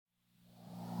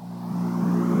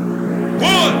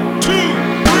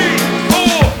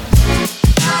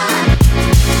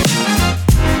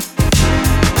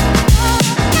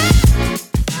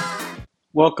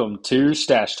Welcome to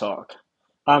Stache Talk.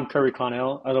 I'm Curry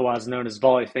Connell, otherwise known as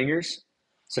Volley Fingers.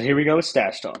 So here we go with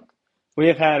Stache Talk. We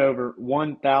have had over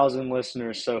 1,000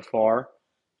 listeners so far,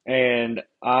 and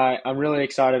I'm really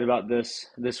excited about this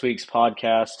week's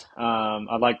podcast.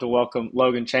 I'd like to welcome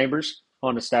Logan Chambers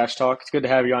on to Stache Talk. It's good to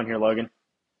have you on here, Logan.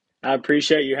 I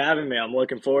appreciate you having me. I'm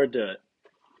looking forward to it.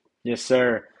 Yes,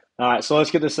 sir. All right, so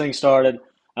let's get this thing started.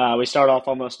 We start off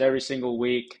almost every single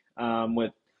week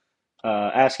with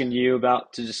asking you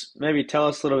about to just maybe tell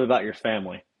us a little bit about your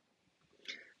family.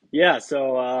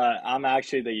 I'm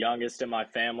actually the youngest in my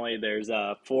family. There's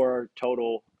four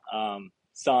total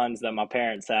sons that my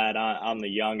parents had. I'm the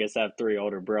youngest. I have three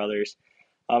older brothers.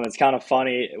 It's kind of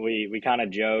funny. We kind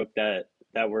of joke that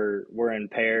we're in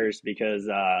pairs because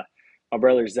my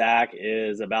brother Zach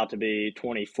is about to be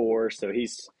 24, so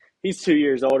he's 2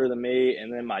 years older than me,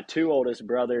 and then my two oldest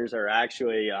brothers are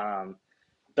actually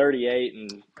 38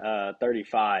 and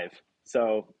 35.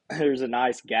 So there's a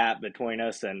nice gap between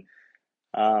us, and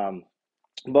um,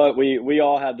 but we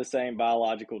all have the same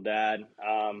biological dad.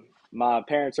 My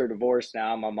parents are divorced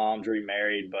now. My mom's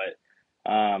remarried, but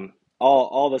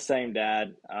all the same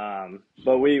dad.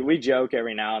 But we joke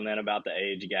every now and then about the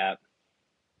age gap.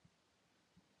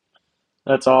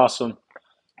 That's awesome.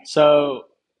 So,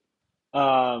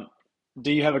 um,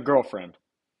 do you have a girlfriend?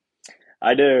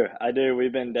 I do.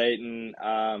 We've been dating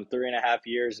 3.5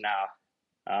 years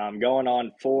now. Going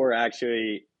on four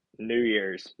actually. New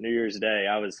Year's Day.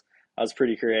 I was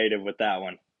pretty creative with that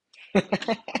one.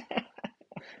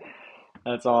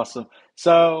 That's awesome.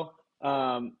 So,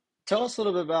 tell us a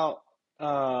little bit about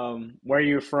where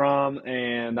you're from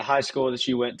and the high school that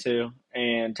you went to,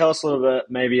 and tell us a little bit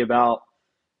maybe about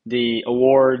the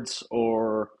awards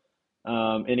or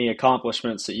any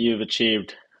accomplishments that you've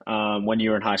achieved when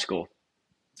you were in high school.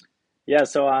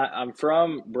 I'm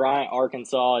from Bryant,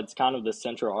 Arkansas. It's kind of the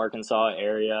central Arkansas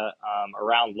area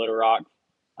around Little Rock.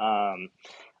 Um,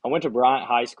 I went to Bryant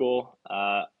High School.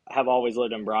 I have always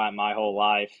lived in Bryant my whole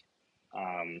life.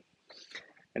 Um,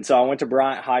 and so I went to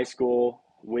Bryant High School.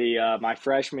 My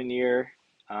freshman year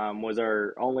was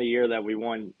our only year that we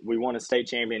won a state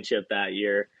championship that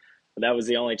year. That was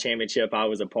the only championship I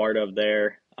was a part of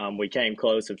there. We came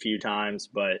close a few times,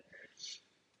 but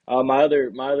my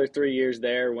other 3 years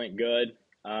there went good.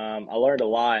 I learned a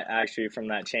lot actually from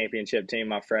that championship team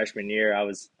my freshman year. I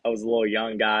was a little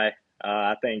young guy.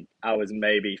 I think I was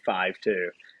maybe 5'2".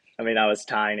 I mean, I was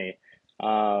tiny.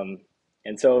 Um,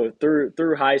 and so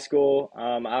through high school,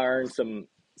 I earned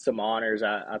some honors.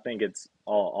 I think it's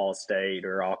all state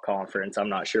or all conference. I'm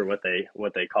not sure what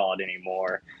they call it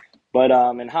anymore. But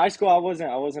in high school, I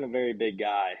wasn't a very big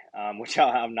guy, which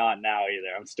I'm not now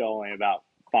either. I'm still only about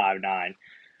 5'9".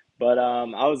 But I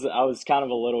was kind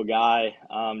of a little guy,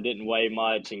 didn't weigh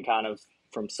much, and kind of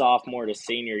from sophomore to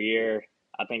senior year,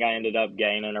 I think I ended up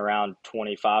gaining around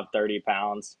 25, 30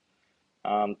 pounds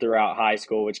throughout high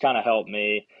school, which kind of helped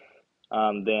me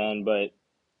then. But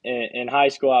in high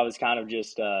school, I was kind of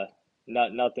just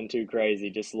nothing too crazy,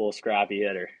 just a little scrappy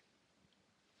hitter.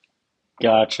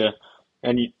 Gotcha.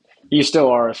 And you still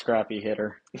are a scrappy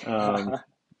hitter.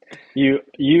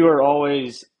 You are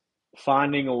always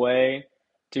finding a way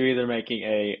to either making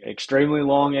a extremely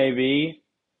long AV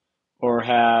or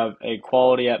have a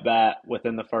quality at bat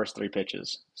within the first three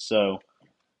pitches. So,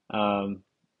 um,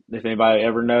 if anybody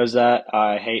ever knows that,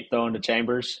 I hate throwing to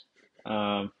Chambers,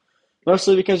 um,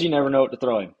 mostly because you never know what to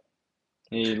throw him.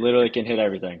 He literally can hit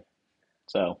everything.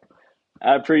 So,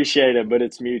 I appreciate it, but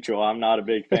it's mutual. I'm not a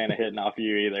big fan of hitting off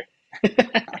you either.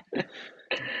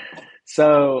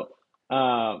 so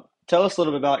tell us a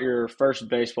little bit about your first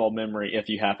baseball memory if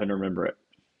you happen to remember it.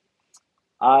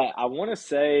 I want to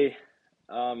say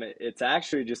it's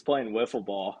actually just playing wiffle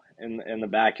ball in the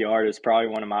backyard is probably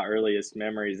one of my earliest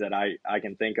memories that I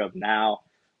can think of now.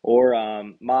 Or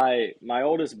my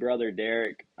oldest brother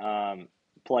Derek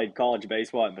played college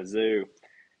baseball at Mizzou,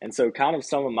 and so kind of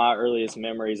some of my earliest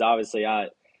memories. Obviously, I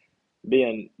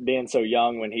being so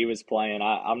young when he was playing,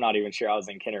 I'm not even sure I was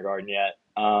in kindergarten yet.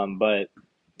 But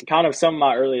kind of some of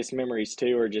my earliest memories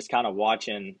too are just kind of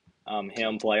watching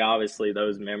him play. Obviously,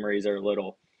 those memories are a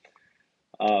little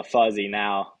fuzzy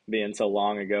now, being so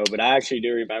long ago. But I actually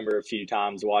do remember a few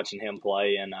times watching him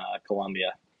play in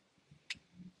Columbia.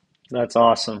 That's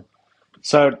awesome.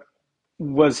 So,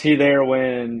 was he there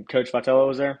when Coach Vitello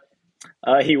was there?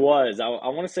 He was. I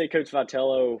want to say Coach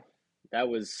Vitello. That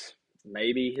was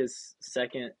maybe his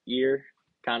second year,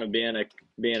 kind of being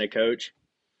a coach.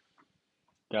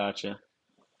 Gotcha.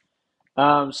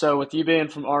 So with you being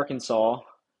from Arkansas,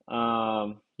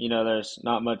 there's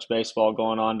not much baseball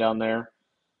going on down there.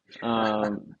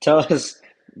 Tell us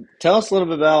Tell us a little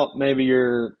bit about maybe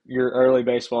your early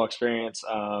baseball experience,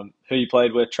 who you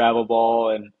played with, travel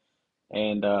ball,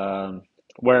 and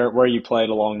where you played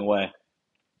along the way.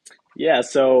 Yeah,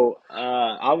 so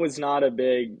I was not a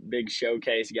big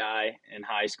showcase guy in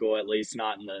high school, at least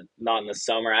not in the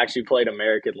summer. I actually played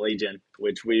American Legion,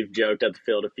 which we've joked at the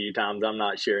field a few times. I'm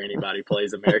not sure anybody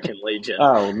plays American Legion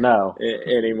Oh no.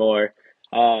 anymore.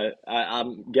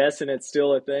 I'm guessing it's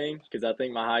still a thing because I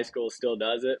think my high school still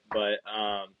does it. But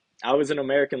I was an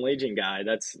American Legion guy.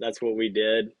 That's what we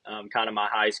did. Kind of my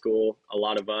high school. A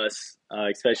lot of us,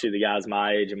 especially the guys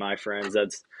my age and my friends,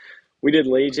 that's we did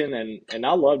Legion, and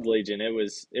I loved Legion. It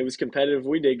was competitive.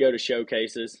 We did go to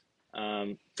showcases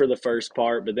for the first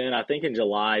part, but then I think in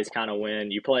July is kind of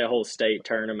when you play a whole state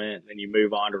tournament, and then you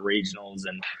move on to regionals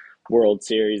and World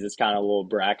Series. It's kind of a little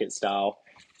bracket style.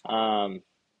 Um,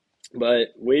 but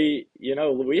we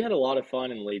had a lot of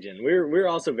fun in Legion. We were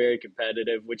also very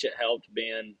competitive, which it helped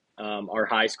being our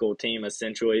high school team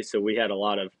essentially. So we had a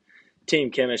lot of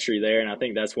team chemistry there, and I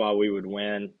think that's why we would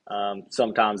win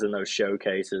sometimes in those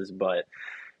showcases. But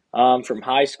from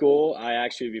high school, I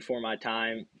actually before my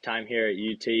time here at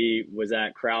UT was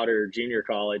at Crowder Junior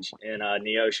College in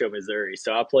Neosho, Missouri.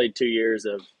 So I played 2 years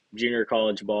of junior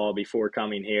college ball before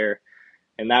coming here,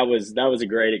 and that was a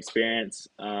great experience.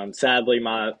 Sadly,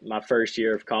 my first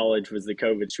year of college was the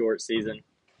COVID short season.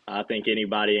 I think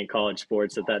anybody in college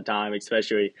sports at that time,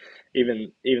 especially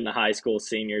even the high school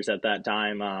seniors at that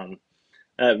time,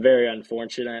 very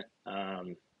unfortunate.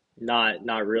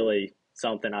 Not really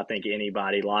something I think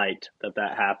anybody liked that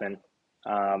happened.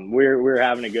 We were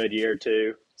having a good year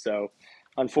too, so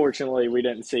unfortunately we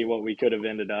didn't see what we could have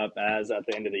ended up as at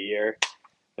the end of the year.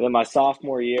 And then my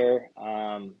sophomore year,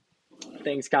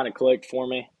 things kind of clicked for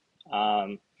me.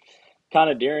 Um, Kind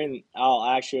of during, I'll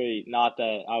actually, not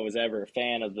that I was ever a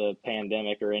fan of the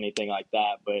pandemic or anything like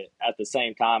that, but at the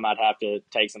same time, I'd have to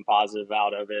take some positive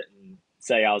out of it and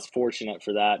say I was fortunate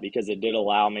for that because it did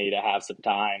allow me to have some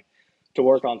time to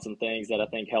work on some things that I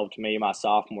think helped me my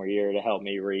sophomore year to help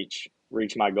me reach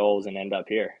my goals and end up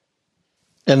here.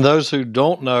 And those who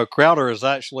don't know, Crowder has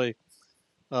actually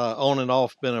on and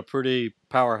off been a pretty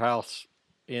powerhouse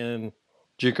in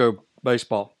JUCO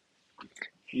baseball.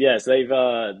 Yes, they've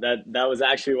that was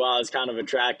actually why I was kind of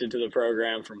attracted to the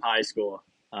program from high school.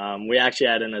 We actually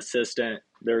had an assistant.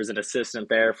 There was an assistant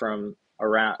there from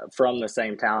the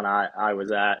same town I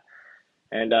was at,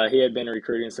 and he had been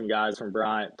recruiting some guys from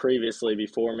Bryant previously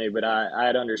before me. But I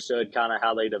had understood kind of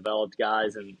how they developed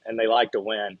guys, and they like to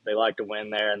win. They like to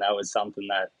win there, and that was something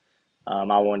that I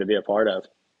wanted to be a part of.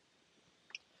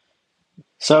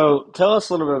 So tell us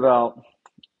a little bit about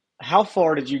how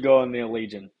far did you go in the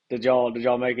Allegiant? Did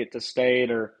y'all make it to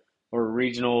state or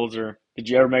regionals, or did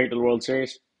you ever make it to the World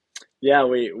Series? Yeah,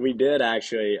 we did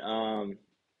actually.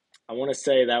 I want to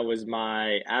say that was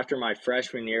my after my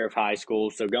freshman year of high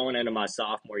school. So going into my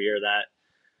sophomore year,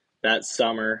 that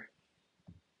summer,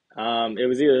 it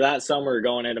was either that summer or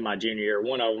going into my junior year.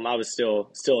 One of them, I was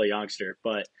still a youngster,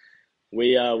 but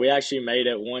we actually made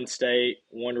it one state,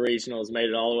 one regionals, made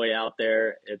it all the way out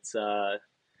there. It's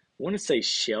I want to say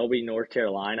Shelby, North It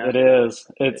Carolina. is.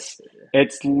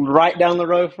 It's right down the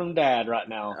road from Dad right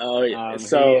now. Oh, yeah. He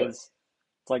So is.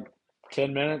 It's like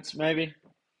 10 minutes, maybe.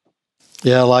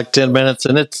 Yeah, like 10 minutes,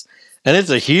 and it's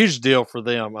a huge deal for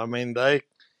them. I mean, they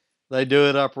do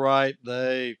it upright.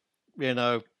 They, you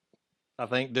know, I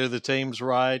think do the teams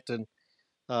right and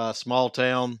small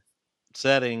town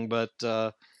setting, but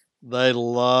they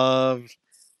love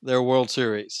their World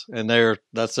Series, and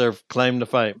that's their claim to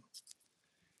fame.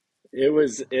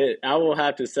 I will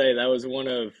have to say that was one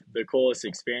of the coolest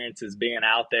experiences being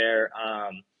out there.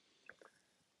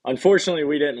 Unfortunately,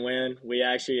 we didn't win. We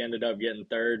actually ended up getting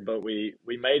third, but we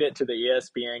made it to the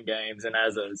ESPN games. And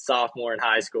as a sophomore in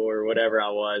high school or whatever I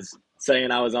was,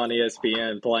 saying I was on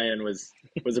ESPN playing was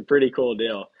a pretty cool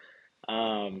deal.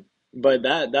 But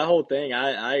that whole thing,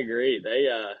 I agree.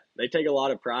 They take a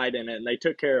lot of pride in it, and they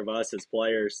took care of us as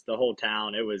players, the whole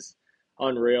town. It was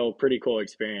unreal, pretty cool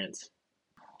experience.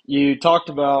 You talked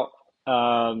about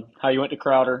how you went to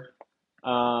Crowder.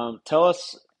 Tell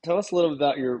us a little bit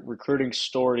about your recruiting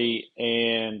story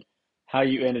and how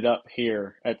you ended up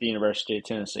here at the University of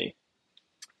Tennessee.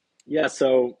 Yeah,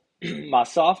 so my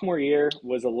sophomore year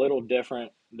was a little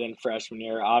different than freshman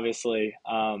year. Obviously,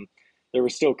 there were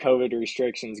still COVID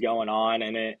restrictions going on,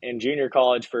 and in junior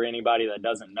college, for anybody that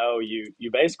doesn't know,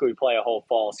 you basically play a whole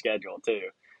fall schedule too.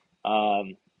 A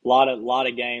lot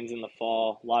of games in the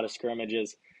fall, a lot of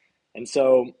scrimmages, and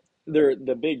so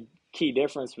the big key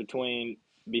difference between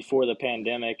before the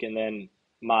pandemic and then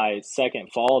my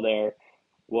second fall there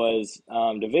was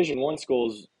Division I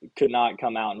schools could not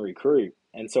come out and recruit.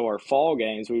 And so our fall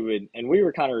games, we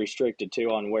were kind of restricted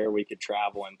too on where we could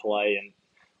travel and play and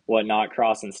whatnot,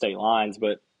 crossing state lines.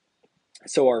 But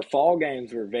so our fall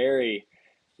games were very,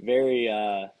 very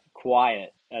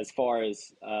quiet as far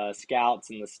as scouts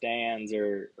in the stands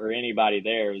or anybody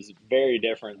there. It was very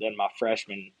different than my first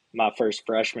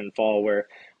freshman fall, where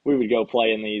we would go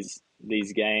play in these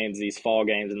games, these fall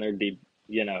games, and there'd be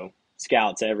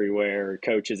scouts everywhere,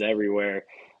 coaches everywhere.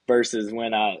 Versus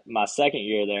when my second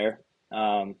year there,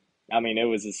 I mean, it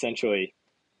was essentially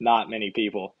not many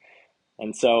people,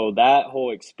 and so that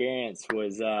whole experience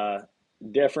was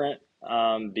different,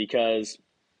 because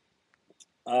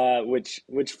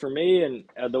which for me, and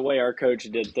the way our coach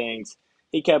did things,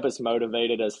 he kept us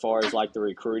motivated as far as like the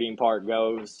recruiting part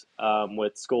goes,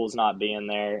 with schools not being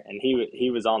there, and he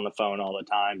was on the phone all the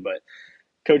time. But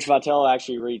Coach Vitale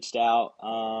actually reached out.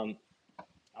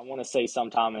 I want to say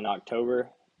sometime in October,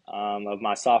 of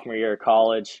my sophomore year of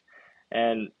college,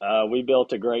 and we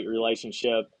built a great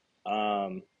relationship.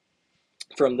 From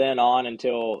then on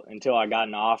until I got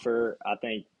an offer,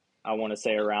 I want to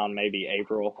say around maybe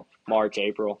March,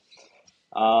 April.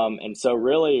 And so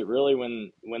really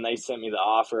when they sent me the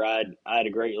offer, I had a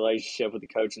great relationship with the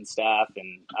coaching staff,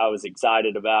 and I was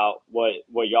excited about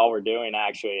what y'all were doing.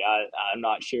 Actually, I'm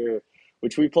not sure,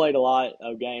 which we played a lot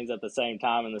of games at the same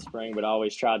time in the spring, but I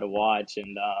always tried to watch,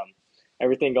 and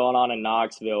everything going on in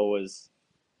Knoxville was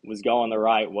going the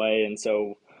right way. And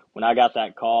so when I got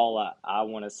that call, I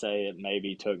want to say it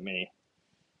maybe took me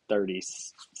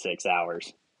 36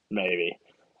 hours, maybe.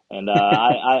 And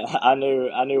I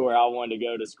knew where I wanted to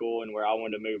go to school and where I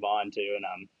wanted to move on to, and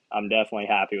I'm definitely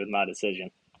happy with my decision.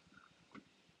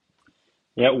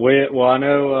 Yeah, well, I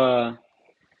know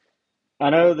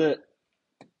that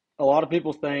a lot of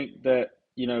people think that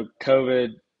COVID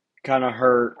kind of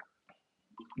hurt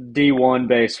D1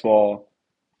 baseball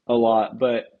a lot,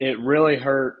 but it really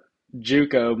hurt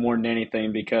JUCO more than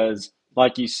anything because,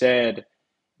 like you said,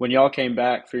 when y'all came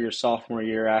back for your sophomore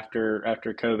year after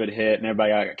COVID hit and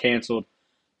everybody got canceled,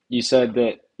 you said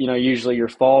that usually your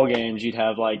fall games you'd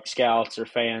have like scouts or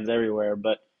fans everywhere,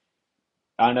 but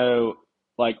I know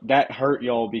like that hurt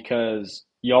y'all because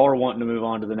y'all are wanting to move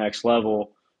on to the next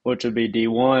level, which would be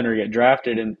D1 or get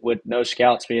drafted, and with no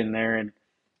scouts being there and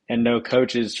no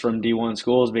coaches from D1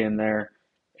 schools being there,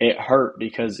 it hurt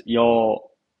because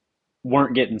y'all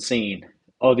weren't getting seen.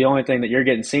 Oh, the only thing that you're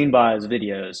getting seen by is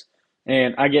videos.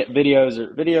 And I get videos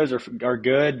are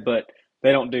good, but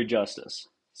they don't do justice.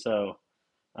 So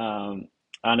um,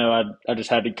 I know I just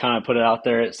had to kind of put it out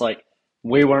there. It's like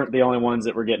we weren't the only ones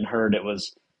that were getting hurt. It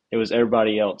was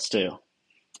everybody else too.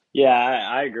 Yeah,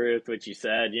 I agree with what you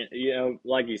said.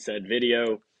 Like you said,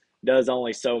 video does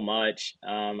only so much.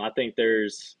 I think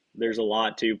there's a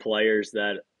lot to players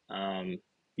that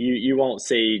you won't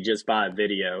see just by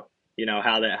video.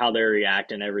 How they're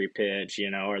reacting every pitch.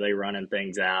 Are they running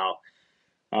things out?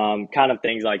 Kind of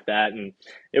things like that. And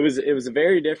it was a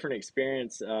very different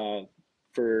experience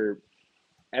for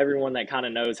everyone that kind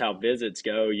of knows how visits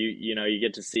go. You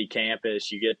get to see campus,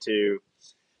 you get to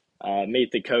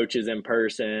meet the coaches in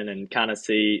person and kind of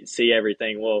see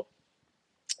everything. Well,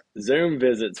 Zoom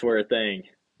visits were a thing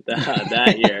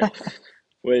that year,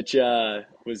 which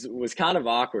was kind of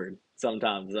awkward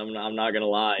sometimes. I'm not gonna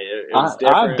lie, it was I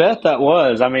different. bet that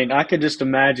was. I mean, I could just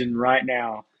imagine right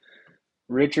now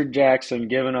Richard Jackson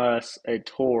giving us a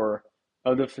tour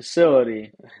of the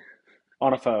facility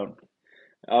on a phone.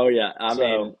 Oh yeah, I mean,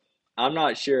 So I'm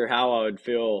not sure how I would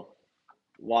feel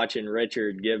watching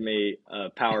Richard give me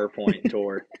a PowerPoint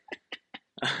tour.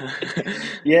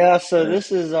 yeah, so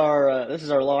this is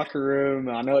our locker room.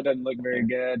 I know it doesn't look very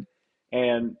good,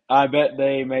 and I bet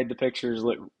they made the pictures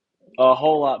look a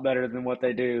whole lot better than what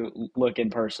they do look in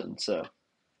person. So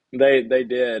They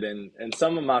did, and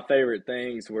some of my favorite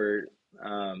things were,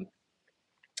 um,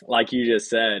 like you just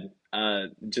said,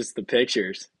 just the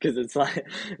pictures, because it's like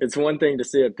it's one thing to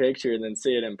see a picture and then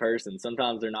see it in person.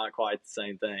 Sometimes they're not quite the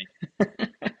same thing.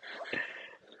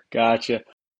 gotcha.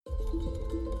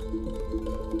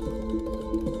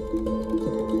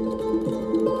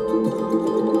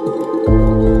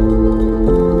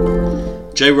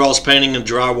 J. Ross Painting and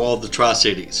Drywall of the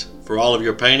Tri-Cities. For all of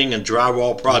your painting and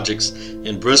drywall projects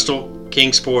in Bristol,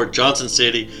 Kingsport, Johnson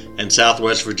City, and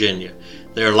Southwest Virginia.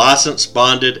 They are licensed,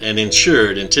 bonded, and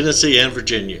insured in Tennessee and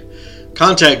Virginia.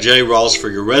 Contact J. Ross for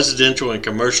your residential and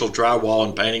commercial drywall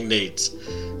and painting needs.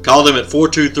 Call them at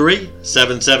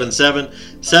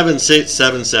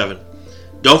 423-777-7677.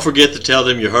 Don't forget to tell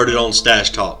them you heard it on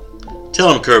Stache Talk.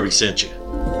 Tell them Kirby sent you.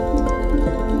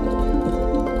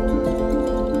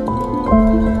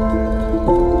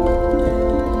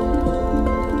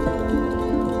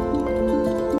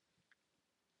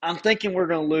 I'm thinking we're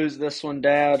going to lose this one,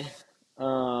 Dad.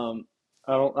 Um,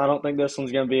 I don't think this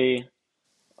one's going to be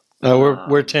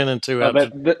We're 10-2 a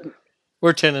after bit.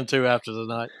 we're 10-2 after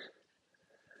tonight.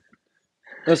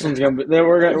 This one's going to be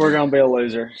we're going to be a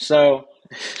loser. So,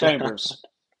 Chambers,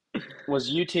 was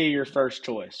UT your first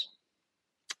choice?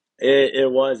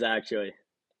 It was actually.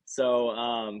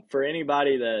 So for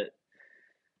anybody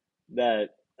that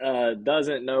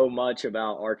doesn't know much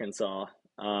about Arkansas,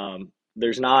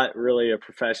 there's not really a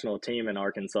professional team in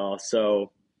Arkansas.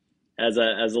 So as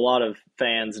a lot of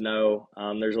fans know,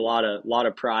 there's a lot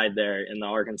of pride there in the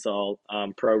Arkansas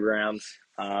programs.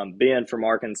 Being from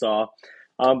Arkansas,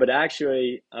 but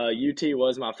actually UT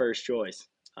was my first choice.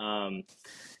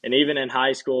 And even in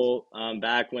high school,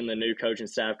 back when the new coaching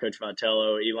staff, Coach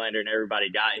Vitello, Elander, and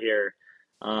everybody got here,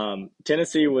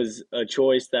 Tennessee was a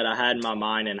choice that I had in my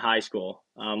mind in high school.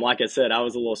 Like I said, I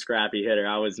was a little scrappy hitter.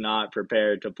 I was not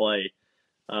prepared to play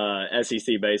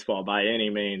SEC baseball by any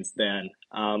means then.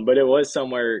 But it was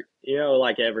somewhere,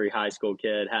 like every high school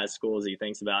kid has schools he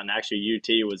thinks about. And actually, UT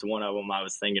was one of them I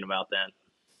was thinking about then.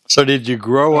 So did you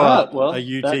grow All up right. a Well,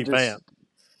 that UT fan? just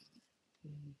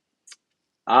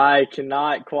I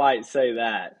cannot quite say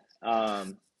that.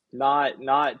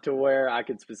 Not to where I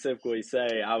could specifically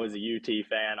say I was a UT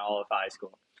fan all of high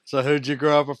school. So who'd you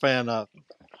grow up a fan of?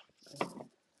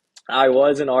 I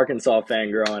was an Arkansas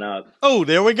fan growing up. Oh,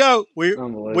 there we go. We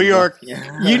unbelievable. are.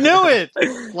 You knew it.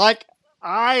 Like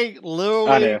I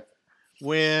I do. literally,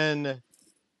 when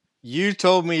you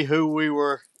told me who we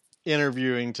were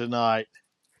interviewing tonight,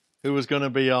 who was going to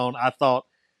be on, I thought,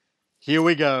 here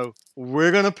we go.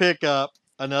 We're going to pick up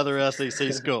another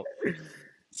SEC school.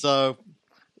 So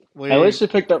At we, least you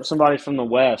picked up somebody from the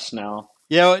West now.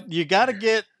 you got to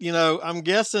get. I'm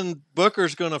guessing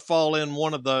Booker's going to fall in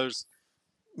one of those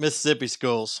Mississippi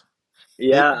schools.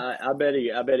 Yeah, I bet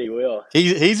he will.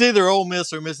 He's either Ole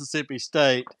Miss or Mississippi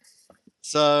State.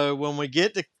 So when we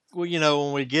get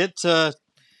to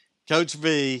Coach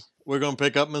V, we're going to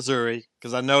pick up Missouri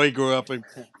because I know he grew up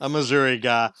a Missouri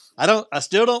guy. I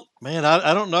still don't, man.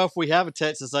 I don't know if we have a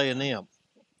Texas A&M,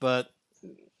 but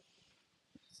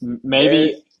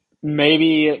There,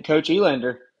 Maybe Coach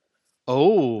Elander.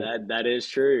 oh, that is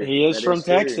true. He is That from is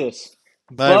true. Texas,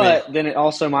 baby, but then it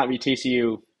also might be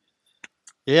TCU.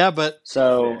 yeah, but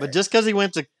So just because he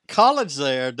went to college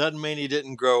there doesn't mean he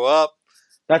didn't grow up.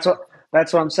 that's what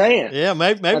that's what I'm saying. Yeah,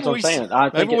 That's what I'm saying. I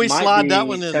think it we might slide that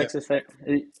one be in there. Texas.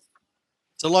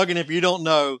 So Logan, if you don't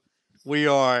know, we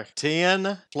are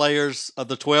 10 players of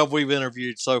the 12 we've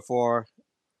interviewed so far.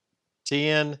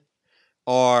 10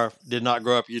 or did not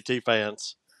grow up UT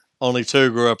fans. Only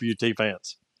 2 grew up UT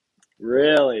fans.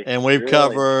 Really, And we've really.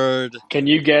 covered. Can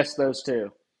you guess those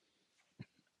two?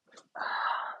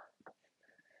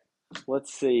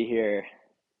 Let's see here.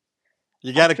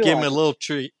 You I got to feel give me like a little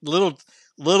treat, little.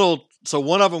 So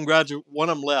one of them graduated, one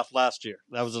of them left last year.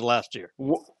 That was the last year.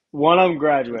 One of them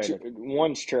graduated.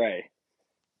 one's Trey.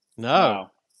 No,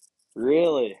 No,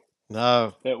 Really?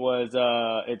 no, it was.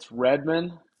 It's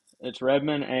Redmond. It's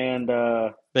Redmond and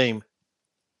Beam.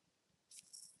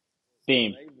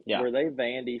 Beam. Yeah. Were they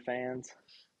Vandy fans?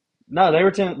 No, they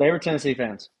were Tennessee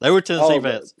fans. They were Tennessee Oh,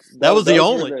 fans. That was the those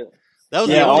were only. the That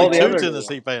was the Yeah, only all the two other,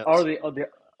 Tennessee all fans. the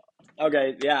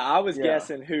Okay, yeah, I was yeah.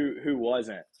 guessing who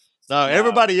wasn't. No, No.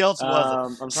 everybody else wasn't.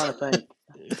 I'm trying to think.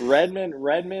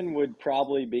 Redmond would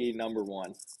probably be number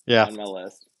one Yeah. on my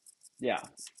list. Yeah.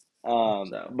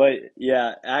 So But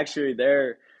yeah, actually,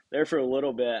 there for a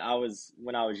little bit.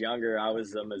 When I was younger, I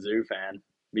was a Mizzou fan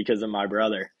because of my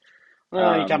brother.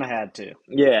 well, you kind Um, of had to.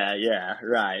 yeah,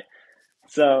 right.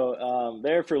 So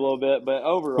there for a little bit, but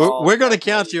We're overall, going to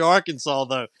count definitely, you Arkansas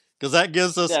though, because that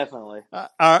gives us definitely.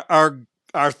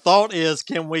 our thought is,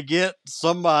 can we get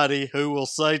somebody who will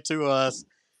say to us,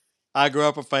 "I grew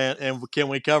up a fan," and can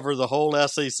we cover the whole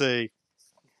SEC?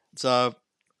 So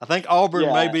I think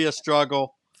Auburn may Yeah, be a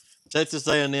struggle. Texas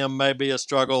A&M may be a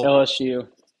struggle. LSU,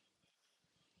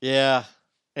 Yeah,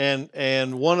 and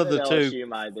I one of bet the two. LSU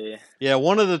might be. Yeah,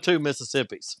 one of the two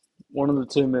Mississippis one of the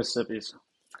two Mississippis.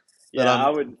 that Yeah, I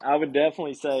I'm. would I would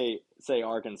definitely say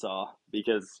Arkansas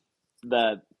because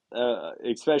that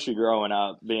especially growing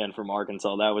up being from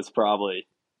Arkansas, that was probably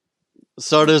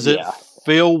So does it yeah.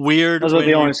 feel weird Those are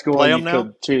the when only you school play you them now?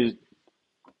 could choose.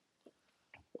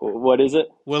 What is it?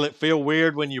 Will it feel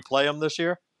weird when you play them this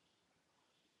year?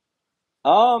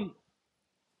 Um,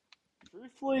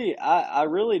 Truthfully, I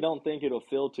really don't think it'll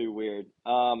feel too weird.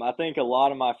 I think a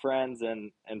lot of my friends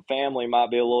and family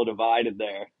might be a little divided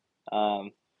there,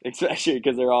 especially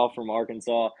because they're all from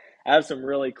Arkansas. I have some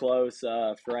really close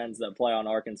friends that play on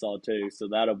Arkansas too, so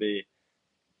that'll be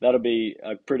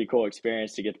a pretty cool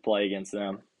experience to get to play against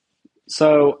them.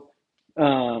 So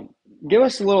Um, Give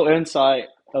us a little insight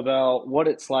about what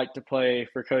it's like to play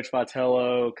for Coach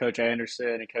Vitello, Coach Anderson,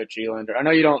 and Coach Elander. I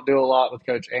know you don't do a lot with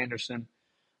Coach Anderson,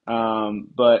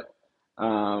 but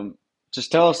um,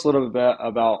 just tell us a little bit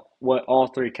about what all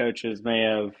three coaches may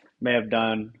have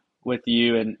done with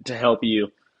you and to help you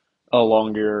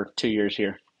along your 2 years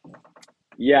here.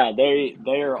 Yeah, they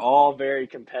are all very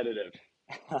competitive.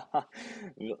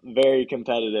 Very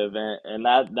competitive, and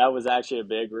that was actually a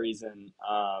big reason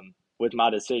with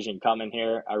my decision coming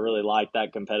here. I really liked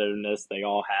that competitiveness they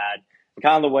all had, and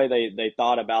kind of the way they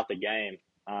thought about the game.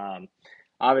 Um,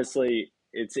 Obviously,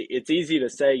 it's easy to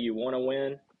say you want to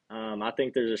win. I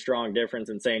think there's a strong difference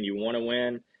in saying you want to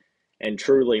win and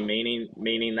truly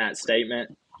meaning that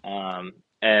statement. Um,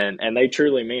 and they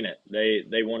truly mean it.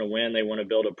 They want to win. They want to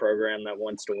build a program that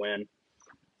wants to win.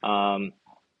 Um,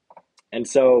 and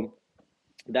so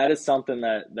that is something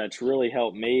that's really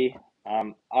helped me.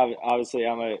 Obviously,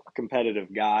 I'm a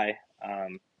competitive guy.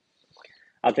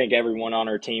 I think everyone on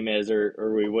our team is, or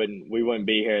we wouldn't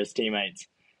be here as teammates.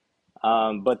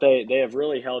 But they have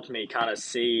really helped me kind of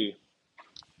see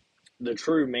the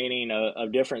true meaning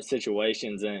of different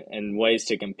situations and ways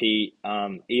to compete.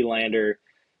 Elander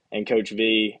and Coach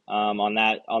V on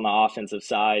the offensive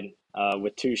side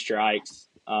with two strikes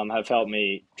have helped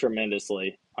me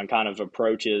tremendously on kind of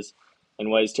approaches and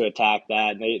ways to attack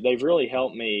that. They've really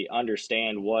helped me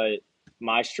understand what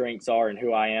my strengths are and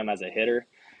who I am as a hitter,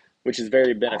 which is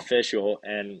very beneficial.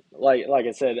 And like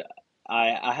I said,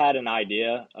 I had an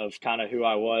idea of kind of who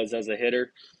I was as a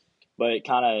hitter, but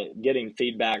kind of getting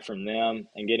feedback from them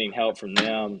and getting help from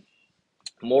them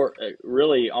more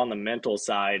really on the mental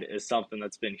side is something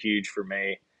that's been huge for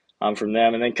me from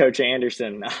them. And then Coach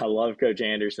Anderson, I love Coach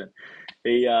Anderson.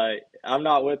 He I'm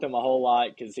not with him a whole lot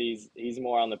because he's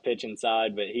more on the pitching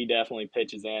side, but he definitely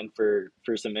pitches in for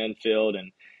some infield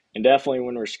and definitely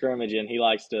when we're scrimmaging, he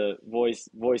likes to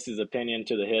voice his opinion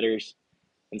to the hitters,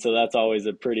 and so that's always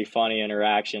a pretty funny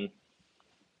interaction.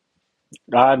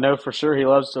 I know for sure he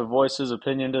loves to voice his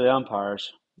opinion to the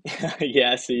umpires.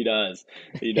 Yes, he does.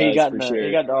 He He does got in for the he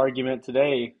sure. got in the argument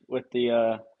today with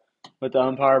the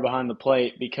umpire behind the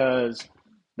plate because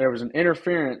there was an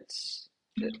interference.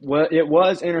 It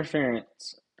was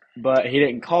interference, but he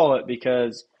didn't call it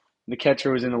because the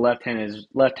catcher was in the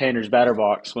left-hander's batter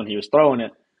box when he was throwing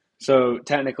it. So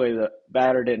technically, the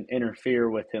batter didn't interfere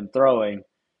with him throwing,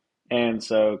 and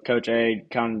so Coach A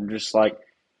kind of just like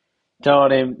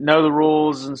telling him know the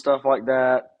rules and stuff like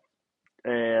that.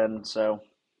 And so,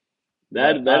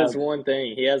 but That is one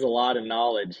thing. He has a lot of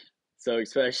knowledge. So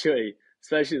especially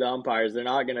the umpires, they're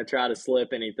not going to try to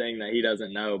slip anything that he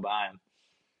doesn't know by him.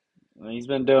 he's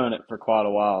been doing it for quite a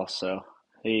while, so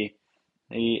he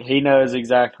he knows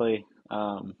exactly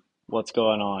what's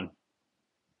going on.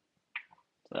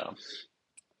 So,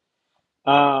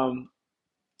 um,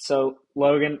 so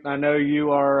Logan, I know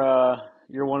you're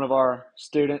one of our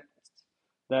students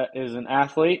that is an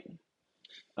athlete.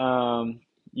 Um,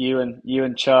 you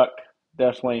and Chuck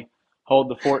definitely hold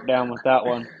the fort down with that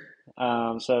one.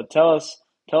 So tell us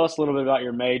a little bit about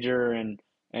your major and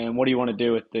what do you want to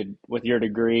do with your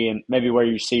degree and maybe where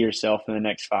you see yourself in the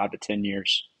next 5 to 10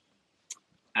 years.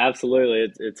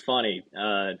 Absolutely, it's funny.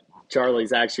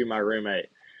 Charlie's actually my roommate.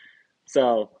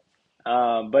 So,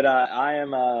 but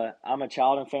I'm a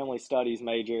child and family studies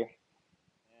major,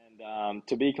 and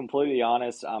to be completely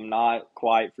honest, I'm not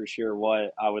quite for sure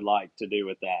what I would like to do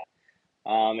with that.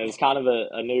 It was kind of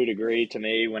a new degree to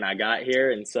me when I got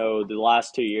here, and so the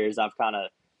last 2 years I've kind of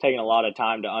taken a lot of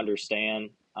time to understand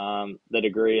the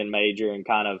degree and major and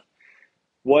kind of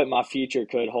what my future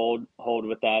could hold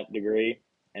with that degree.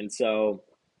 And so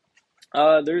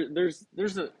there's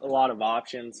a lot of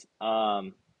options,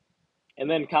 and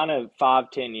then kind of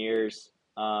 5-10 years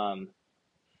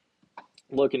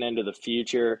looking into the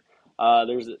future.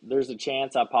 There's a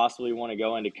chance I possibly want to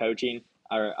go into coaching.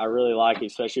 I really like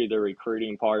especially the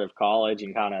recruiting part of college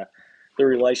and kind of the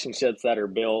relationships that are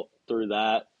built through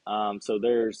that. So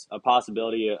there's a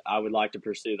possibility I would like to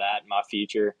pursue that in my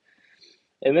future.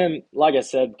 And then, like I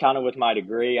said, kind of with my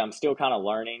degree, I'm still kind of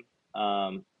learning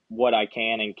what I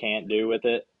can and can't do with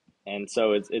it, and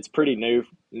so it's pretty new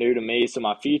to me. So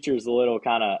my future is a little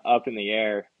kind of up in the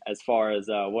air as far as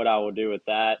what I will do with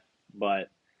that. But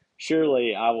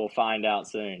surely I will find out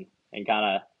soon and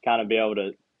kind of be able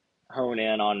to hone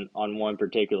in on one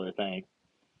particular thing.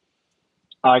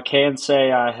 I can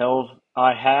say I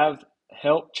have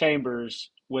helped Chambers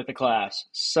with a class.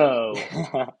 So,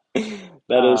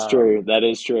 That is um, true. That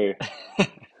is true.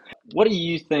 what do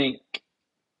you think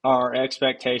our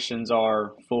expectations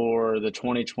are for the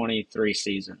 2023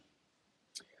 season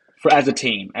for as a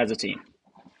team? As a team,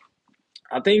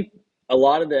 I think a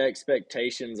lot of the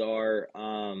expectations are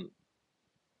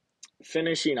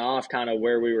finishing off kind of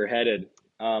where we were headed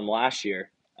last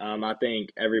year. I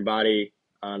think everybody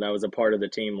that was a part of the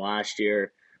team last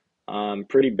year,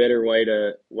 pretty bitter way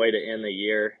to end the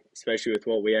year, especially with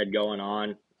what we had going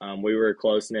on. We were a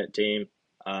close knit team,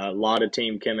 a lot of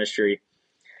team chemistry,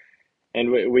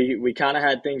 and we kind of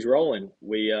had things rolling.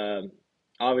 We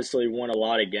obviously won a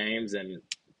lot of games, and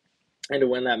to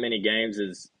win that many games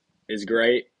is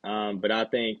great. But I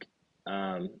think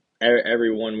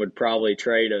everyone would probably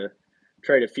trade a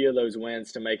few of those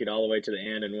wins to make it all the way to the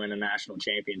end and win a national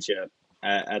championship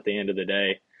at the end of the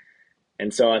day.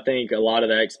 And so I think a lot of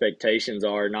the expectations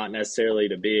are not necessarily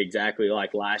to be exactly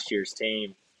like last year's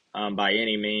team by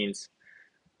any means,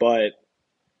 but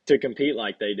to compete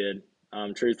like they did.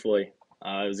 Truthfully,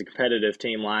 it was a competitive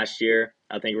team last year.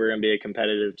 I think we're going to be a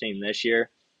competitive team this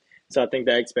year. So I think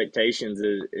the expectations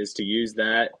is to use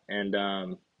that and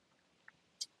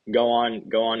go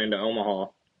on into Omaha.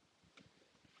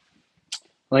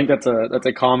 I think that's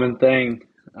a common thing,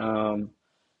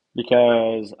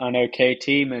 because I know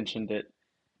KT mentioned it,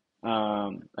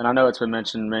 and I know it's been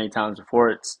mentioned many times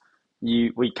before.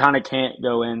 We kind of can't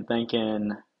go in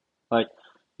thinking like,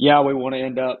 yeah, we want to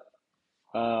end up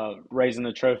raising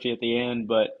the trophy at the end,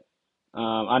 but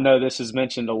I know this is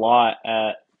mentioned a lot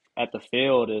at the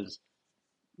field. Is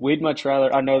we'd much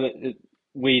rather. I know that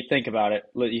we think about it.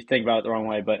 You think about it the wrong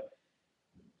way, but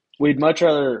we'd much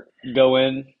rather go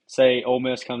in, say Ole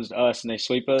Miss comes to us and they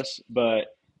sweep us,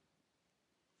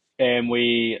 and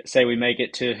we say we make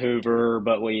it to Hoover,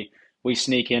 but we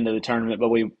sneak into the tournament, but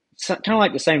we kind of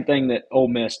like the same thing that Ole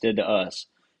Miss did to us.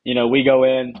 We go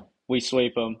in, we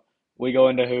sweep them, we go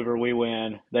into Hoover, we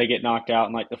win, they get knocked out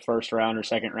in like the first round or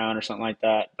second round or something like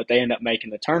that, but they end up making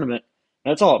the tournament.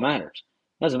 That's all that matters.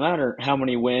 It doesn't matter how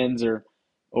many wins or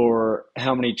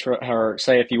how many or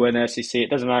say if you win the SEC. It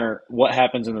doesn't matter what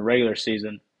happens in the regular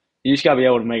season. You just got to be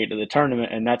able to make it to the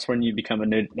tournament, and that's when you become a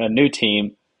new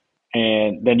team,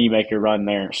 and then you make your run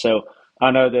there. So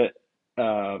I know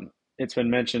that it's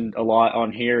been mentioned a lot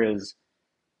on here is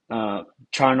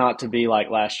try not to be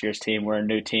like last year's team. We're a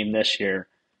new team this year,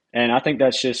 and I think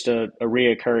that's just a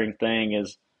reoccurring thing.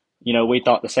 Is we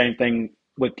thought the same thing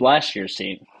with last year's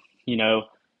team. You know,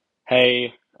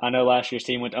 hey, I know last year's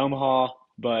team went to Omaha,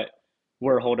 but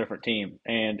we're a whole different team,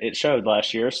 and it showed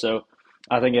last year. So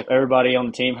I think if everybody on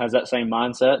the team has that same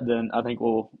mindset, then I think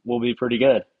we'll be pretty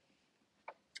good.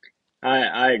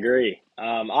 I agree.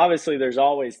 Obviously, there's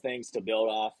always things to build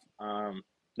off.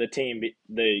 The team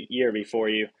the year before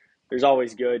you, there's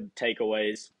always good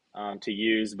takeaways to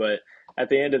use. But at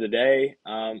the end of the day,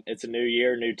 it's a new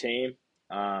year, new team.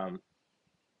 Um,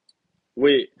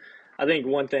 we, I think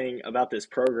one thing about this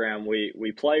program,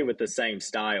 we play with the same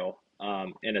style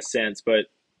in a sense, but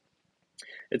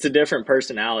it's a different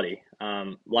personality.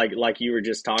 Like you were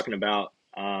just talking about.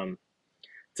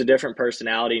 It's a different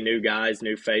personality, new guys,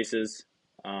 new faces.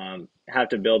 Have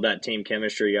to build that team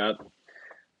chemistry up.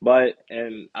 But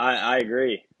and I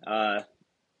agree.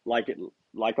 Like it,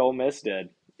 like Ole Miss did.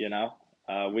 You know,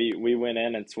 we went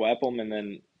in and swept them, and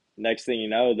then next thing you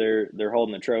know, they're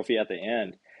holding the trophy at the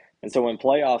end. And so when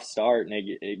playoffs start and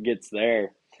it gets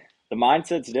there, the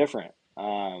mindset's different.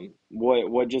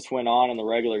 What just went on in the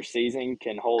regular season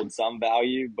can hold some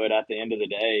value, but at the end of the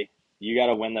day, you got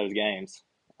to win those games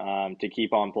to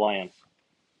keep on playing.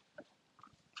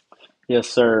 Yes,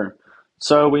 sir.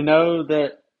 So we know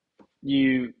that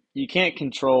you can't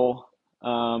control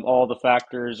all the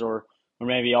factors or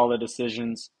maybe all the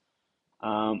decisions,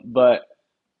 but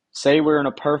say we're in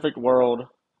a perfect world.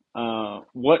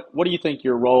 What do you think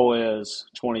your role is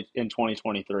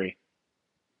 2023?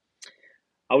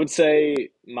 I would say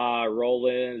my role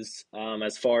is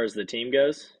as far as the team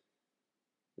goes.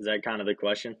 Is that kind of the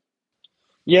question?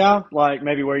 Yeah, like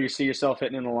maybe where you see yourself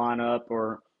hitting in the lineup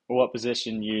or what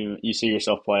position you see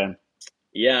yourself playing.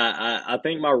 Yeah, I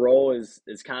think my role is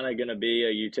kind of going to be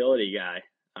a utility guy.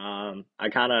 I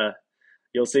kind of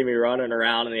you'll see me running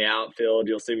around in the outfield.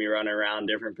 You'll see me running around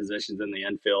different positions in the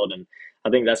infield, and I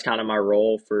think that's kind of my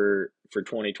role for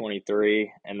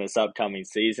 2023 and this upcoming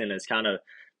season is kind of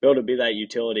be able to be that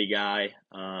utility guy,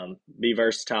 be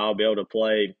versatile, be able to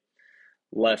play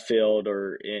left field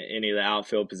or any of the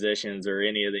outfield positions or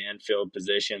any of the infield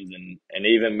positions, and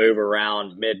even move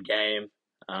around mid game,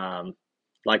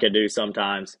 like I do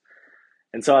sometimes.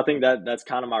 And so I think that's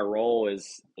kind of my role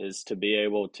is to be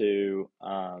able to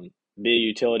be a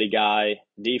utility guy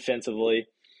defensively,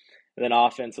 and then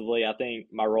offensively. I think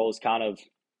my role is kind of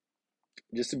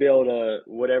just to be able to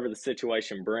whatever the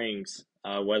situation brings,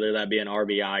 whether that be an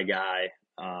RBI guy,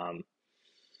 um,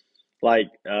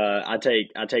 I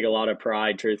take a lot of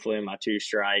pride, truthfully, in my two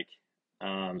strike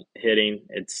hitting.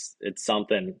 It's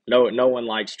something no one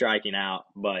likes striking out,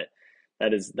 but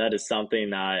that is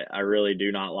something I really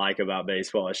do not like about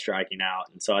baseball is striking out,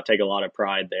 and so I take a lot of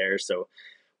pride there. So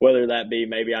whether that be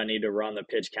maybe I need to run the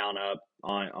pitch count up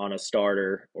on a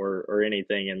starter or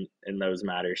anything in those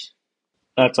matters.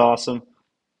 That's awesome.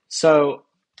 So,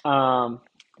 um,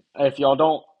 if y'all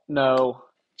don't know,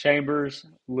 Chambers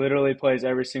literally plays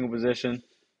every single position.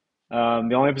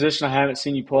 The only position I haven't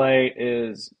seen you play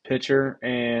is pitcher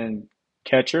and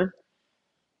catcher.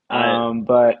 I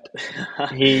But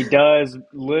he does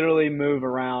literally move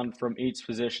around from each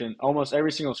position. Almost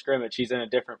every single scrimmage, he's in a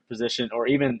different position, or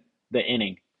even the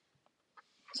inning.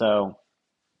 So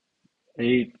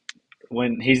he,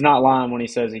 when he's not lying when he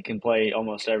says he can play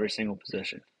almost every single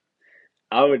position.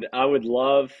 I would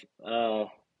love uh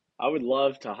I would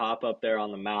love to hop up there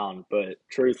on the mound, but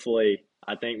truthfully,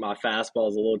 I think my fastball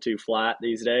is a little too flat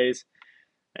these days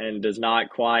and does not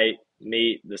quite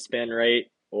meet the spin rate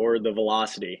or the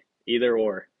velocity, either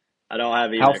or. I don't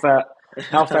have How either. fast?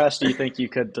 How fast do you think you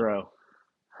could throw?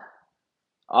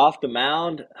 Off the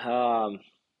mound,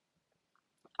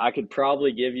 I could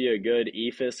probably give you a good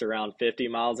EFIS around 50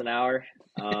 miles an hour,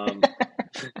 um,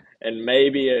 and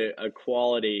maybe a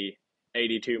quality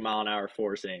 82 mile an hour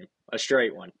four seam, a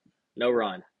straight one, no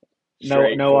run, No,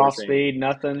 straight no four off seam. speed,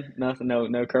 nothing, nothing,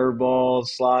 no curveballs,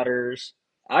 sliders.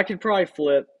 I could probably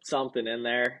flip something in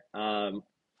there,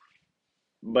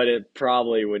 but it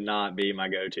probably would not be my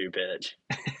go-to pitch.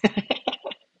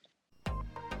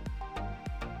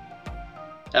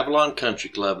 Avalon Country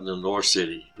Club in the North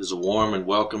City is a warm and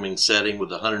welcoming setting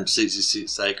with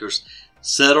 166 acres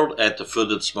settled at the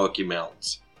foot of the Smoky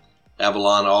Mountains.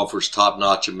 Avalon offers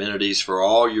top-notch amenities for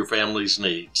all your family's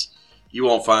needs. You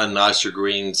won't find nicer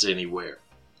greens anywhere.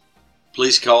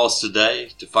 Please call us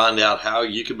today to find out how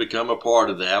you can become a part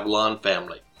of the Avalon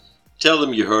family. Tell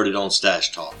them you heard it on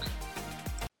Stache Talk.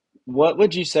 What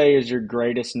would you say is your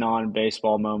greatest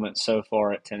non-baseball moment so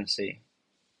far at Tennessee?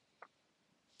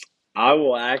 I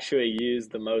will actually use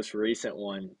the most recent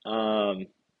one,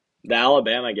 the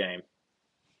Alabama game.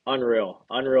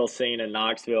 Unreal scene in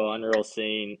Knoxville, unreal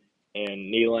scene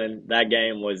in Neyland. That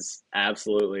game was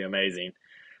absolutely amazing.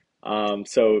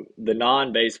 So the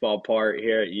non-baseball part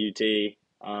here at UT,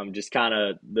 just kind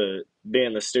of the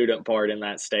being the student part in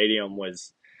that stadium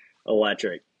was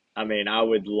electric. I mean, I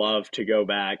would love to go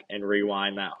back and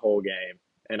rewind that whole game,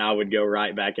 and I would go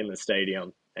right back in the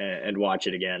stadium and watch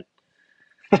it again.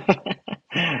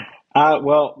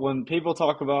 Well, when people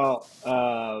talk about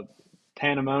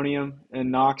pandemonium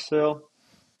in Knoxville,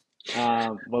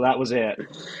 well, that was it.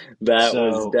 That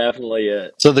was So definitely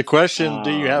it. So the question: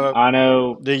 I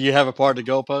know. Do you have a part of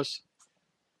the goalpost?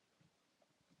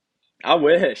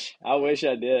 I wish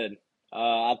I did.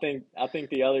 I think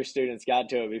the other students got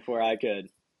to it before I could.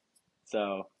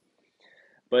 So,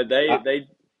 but they I, they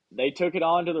they took it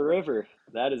on to the river.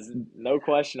 That is no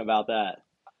question about that.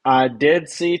 I did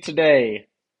see today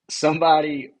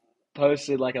somebody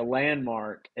posted like a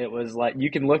landmark. It was like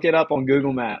you can look it up on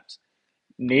Google Maps.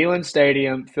 Neyland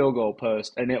Stadium field goal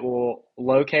post, and it will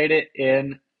locate it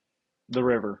in the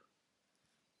river.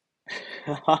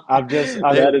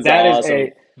 That is That is awesome.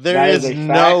 a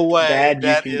fact, Dad.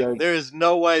 You can go There is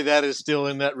no way that is still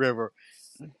in that river.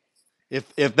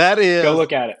 If that go is,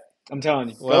 look at it. I'm telling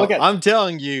you, go look well, at it. I'm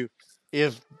telling you,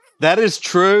 if that is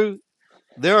true,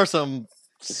 there are some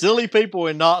silly people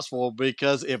in Knoxville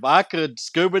because if I could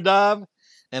scuba dive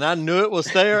and I knew it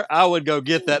was there, I would go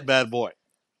get that bad boy.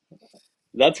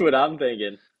 That's what I'm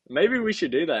thinking. Maybe we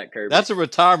should do that, Kirby. That's a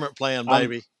retirement plan, I'm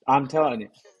baby. I'm telling you.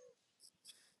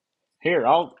 Here,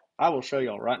 I will show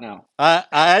y'all right now. I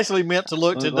actually meant to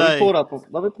look Let me pull today. it up.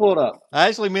 Let me pull it up. I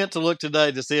actually meant to look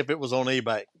today to see if it was on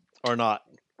eBay or not.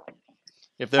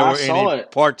 If there I were any saw it.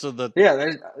 parts of the. Yeah,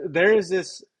 there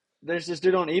is there's this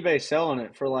dude on eBay selling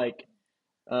it for like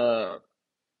uh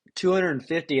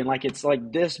 250, and like it's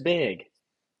like this big.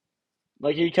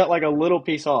 Like he cut like a little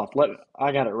piece off.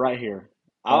 I got it right here.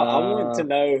 I want to Uh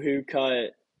know who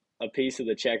cut a piece of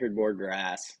the checkerboard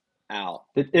grass out.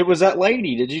 it was that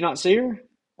lady. Did you not see her?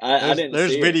 I didn't There's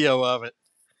see it. video of it.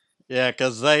 Yeah,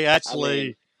 because they I mean,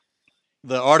 actually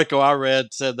the article I read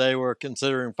said they were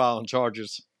considering filing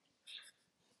charges.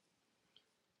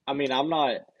 I'm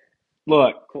not.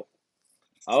 Look,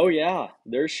 Oh yeah,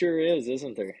 there sure is,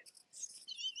 isn't there?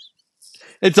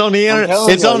 It's on the I'm internet.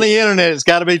 telling It's on you, the internet. It's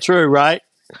got to be true, right?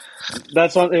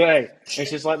 that's what. Hey,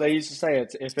 it's just like they used to say.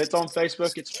 It's if it's on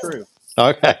Facebook, it's true.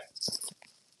 Okay.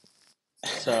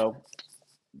 So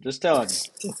just telling you.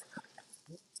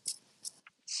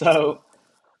 So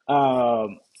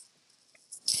um,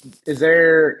 Is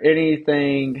there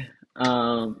anything,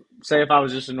 say if I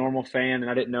was just a normal fan and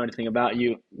I didn't know anything about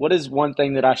you, what is one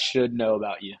thing that I should know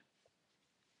about you?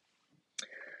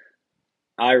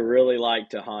 I really like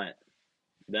to hunt.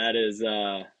 That is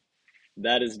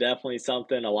that is definitely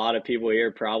something a lot of people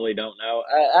here probably don't know.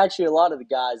 Actually, a lot of the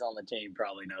guys on the team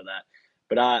probably know that.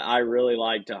 But I really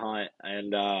like to hunt,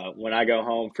 and when I go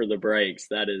home for the breaks,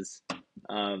 that is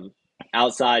um,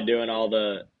 outside doing all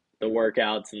the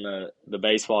workouts and the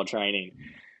baseball training.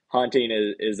 Hunting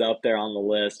is up there on the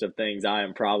list of things I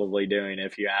am probably doing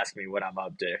if you ask me what I'm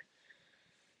up to.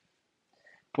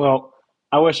 Well,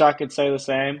 I wish I could say the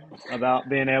same about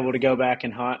being able to go back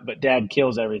and hunt, but Dad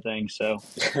kills everything, so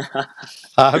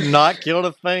I've not killed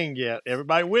a thing yet.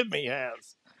 Everybody with me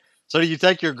has. So do you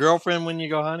take your girlfriend when you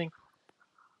go hunting?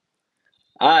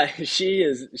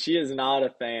 She is not a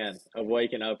fan of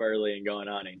waking up early and going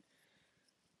hunting.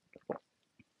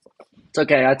 it's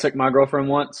okay. I took my girlfriend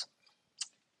once,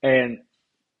 and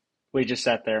we just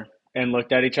sat there and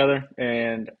looked at each other,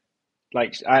 and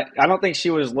like I don't think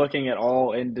she was looking at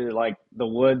all into like the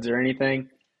woods or anything.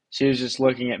 She was just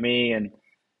looking at me, and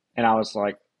I was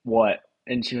like, "What?"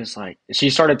 And she was like, she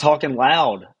started talking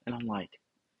loud, and I'm like,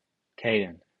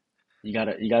 "Kaden, you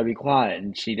gotta be quiet."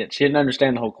 And she didn't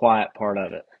understand the whole quiet part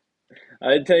of it.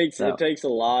 It So takes a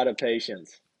lot of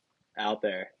patience out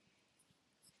there.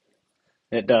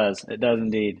 it does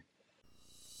indeed.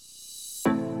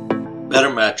 Better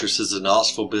Mattress is a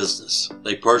Knoxville business.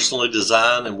 They personally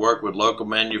design and work with local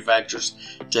manufacturers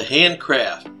to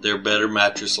handcraft their Better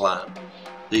Mattress line.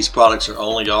 These products are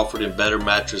only offered in Better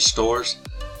Mattress stores.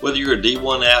 Whether you're a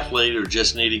D1 athlete or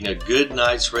just needing a good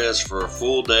night's rest for a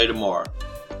full day tomorrow,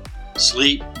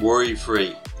 sleep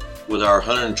worry-free with our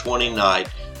 120-night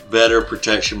Better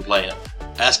Protection Plan.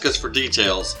 Ask us for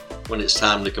details when it's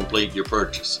time to complete your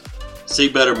purchase. See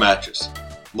Better Mattress.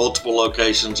 Multiple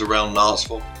locations around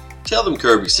Knoxville. Tell them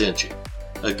Kirby sent you.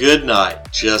 A good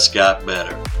night just got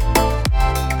better.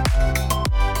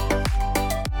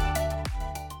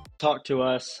 Talk to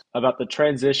us about the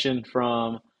transition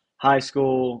from high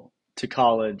school to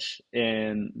college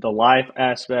in the life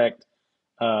aspect,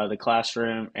 the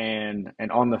classroom, and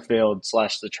on the field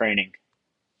slash the training.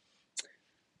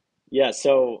 Yeah,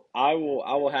 so I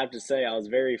will have to say I was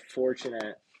very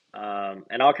fortunate,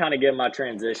 and I'll kind of give my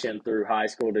transition through high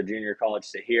school to junior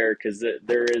college to here because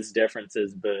there is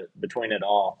differences between it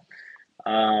all.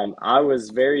 I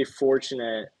was very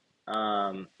fortunate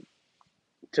um,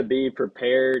 to be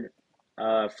prepared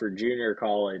for junior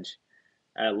college,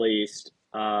 at least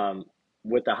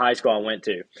with the high school I went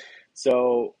to.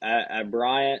 So at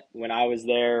Bryant, when I was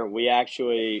there, we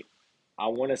actually, I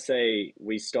want to say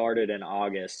we started in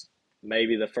August,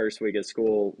 maybe the first week of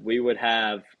school. We would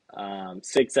have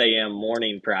 6 a.m.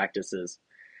 morning practices,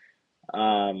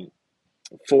 um,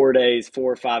 4 days,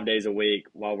 4 or 5 days a week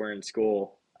while we're in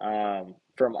school,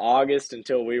 from August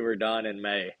until we were done in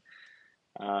May.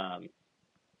 Um,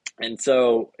 and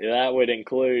so that would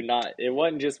include not, it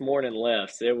wasn't just morning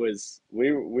lifts. It was,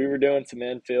 we were doing some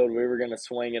infield. We were going to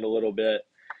swing it a little bit.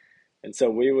 And so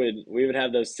we would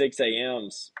have those 6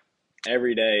 a.m.s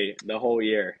every day the whole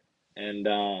year. And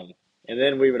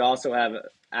then we would also have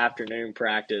afternoon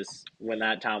practice when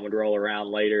that time would roll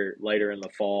around later in the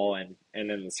fall and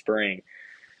in the spring.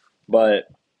 But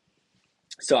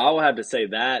so I will have to say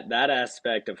that that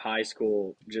aspect of high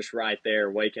school, just right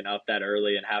there, waking up that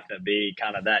early and having to be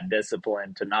kind of that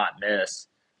disciplined to not miss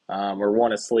or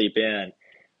want to sleep in,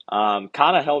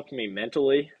 kind of helped me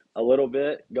mentally a little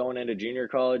bit going into junior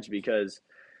college because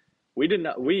we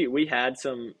didn't we had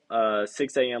some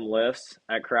 6 a.m. lifts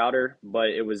at Crowder, but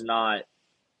it was not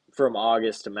from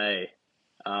August to May,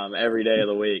 every day of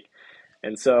the week,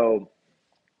 and so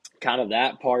kind of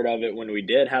that part of it when we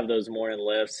did have those morning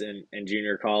lifts in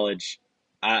junior college,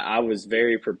 I was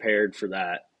very prepared for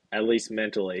that, at least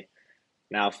mentally.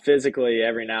 Now, physically,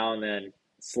 every now and then,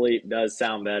 sleep does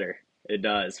sound better. It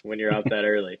does when you're up that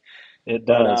early. It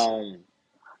But does.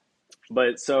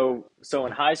 so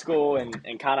in high school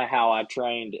and kind of how I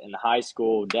trained in high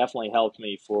school definitely helped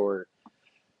me for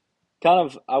kind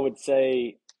of, I would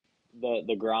say,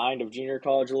 the grind of junior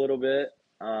college a little bit.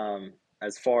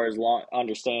 As far as long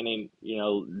understanding,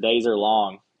 days are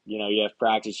long. You have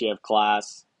practice, you have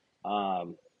class.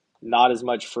 Um, Not as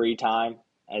much free time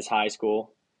as high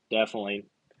school. Definitely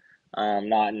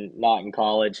not in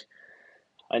college.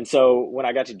 And so when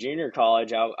I got to junior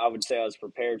college, I would say I was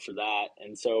prepared for that.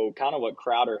 And so kind of what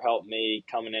Crowder helped me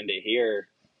coming into here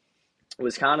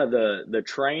was kind of the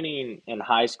training in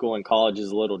high school and college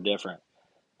is a little different.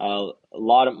 A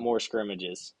lot of more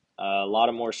scrimmages, a lot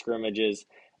of more scrimmages.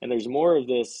 and there's more of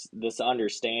this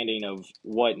understanding of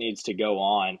what needs to go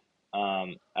on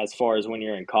as far as when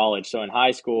you're in college. So in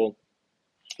high school,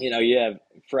 you have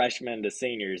freshmen to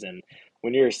seniors, and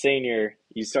when you're a senior,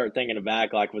 you start thinking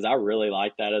back like, was I really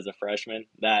like that as a freshman?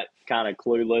 That kind of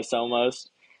clueless almost.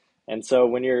 And so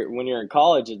when you're in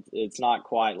college, it's not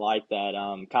quite like that.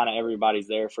 Kind of everybody's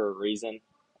there for a reason,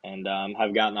 and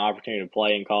have gotten the opportunity to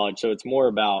play in college. So it's more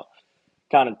about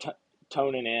kind of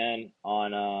toning in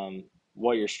on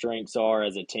what your strengths are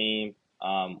as a team,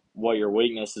 what your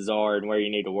weaknesses are, and where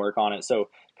you need to work on it. So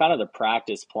kind of the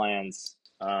practice plans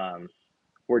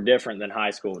were different than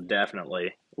high school,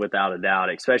 definitely, without a doubt,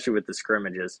 especially with the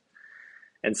scrimmages.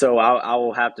 And so I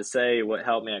will have to say what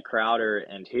helped me at Crowder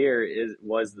and here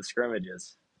was the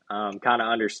scrimmages, kind of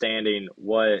understanding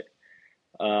what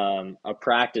a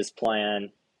practice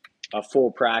plan, a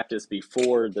full practice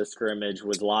before the scrimmage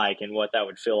was like, and what that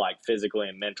would feel like physically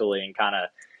and mentally, and kind of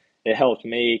it helped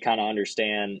me kind of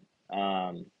understand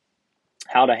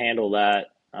how to handle that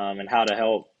and how to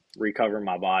help recover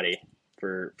my body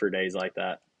for days like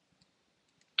that.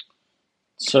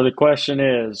 So the question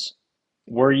is,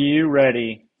 were you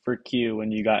ready for Q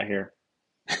when you got here?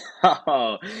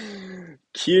 Oh,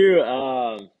 Q.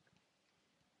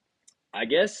 I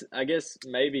guess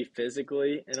maybe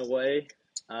physically in a way,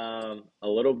 a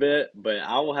little bit, but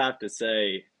I will have to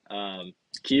say,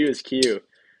 Q is Q.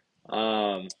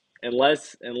 Um,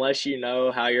 unless you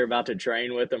know how you're about to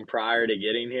train with them prior to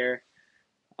getting here,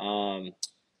 um,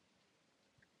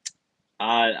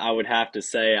 I would have to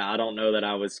say I don't know that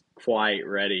I was quite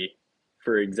ready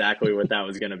for exactly what that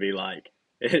was going to be like.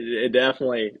 It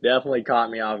definitely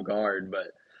caught me off guard,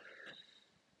 but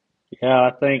Yeah,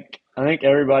 I think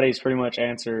everybody's pretty much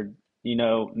answered.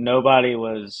 Nobody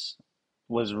was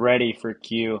ready for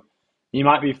Q. You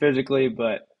might be physically,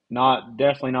 but not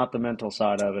definitely not the mental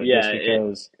side of it. yeah, Just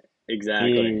because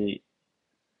exactly. he,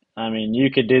 I mean,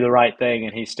 you could do the right thing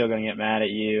and he's still going to get mad at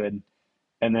you,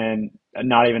 and then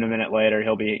not even a minute later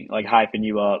he'll be like hyping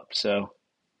you up.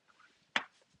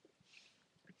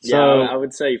 Yeah, I So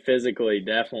would say physically,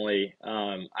 definitely.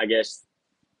 I guess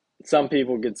some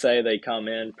people could say they come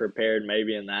in prepared,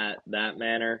 maybe in that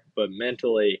manner, but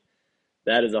mentally,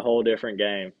 that is a whole different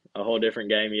game. A whole different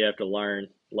game you have to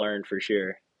learn for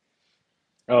sure.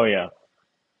 oh yeah,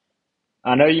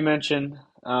 I know you mentioned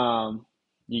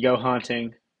you go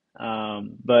hunting,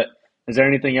 but is there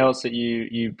anything else that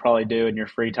you probably do in your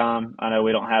free time? I know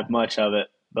we don't have much of it,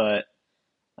 but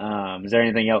is there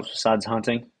anything else besides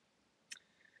hunting?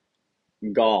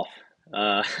 Golf.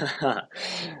 Uh,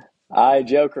 I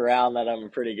joke around that I'm a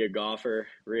pretty good golfer.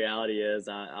 Reality is,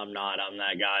 I'm not. I'm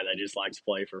that guy that just likes to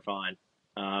play for fun.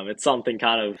 It's something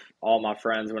kind of all my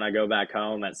friends when I go back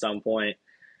home at some point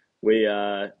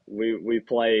we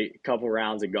play a couple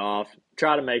rounds of golf.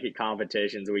 Try to make it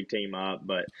competitions. We team up,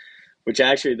 but which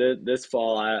actually this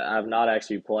fall I've not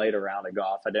actually played a round of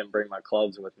golf. I didn't bring my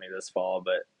clubs with me this fall,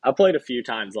 but I played a few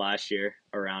times last year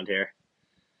around here.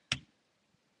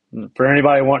 For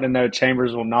anybody wanting to know,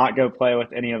 Chambers will not go play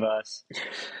with any of us.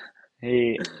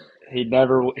 He he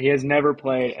has never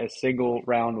played a single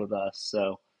round with us.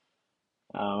 So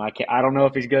I don't know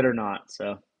if he's good or not.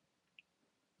 So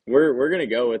We're gonna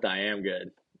go with I am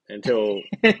good until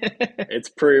it's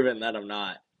proven that I'm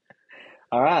not.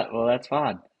 all right, well that's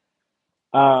fine.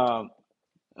 Um,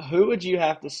 who would you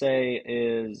have to say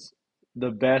is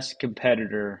the best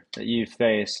competitor that you've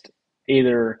faced,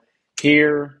 either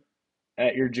here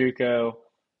at your JUCO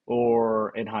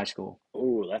or in high school?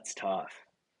 Ooh, that's tough.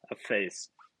 I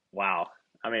faced wow.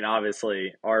 I mean,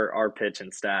 obviously our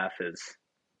pitching staff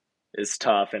is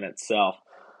tough in itself.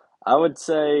 I would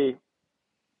say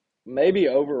maybe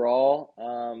overall,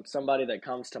 somebody that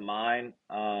comes to mind.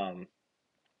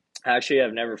 Actually,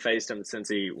 I've never faced him since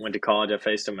he went to college. I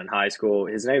faced him in high school.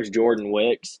 His name's Jordan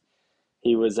Wicks.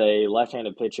 He was a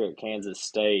left-handed pitcher at Kansas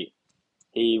State.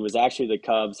 He was actually the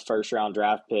Cubs' first-round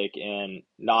draft pick in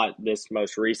not this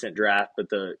most recent draft, but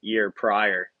the year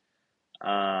prior.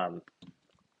 Um,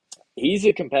 he's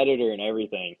a competitor in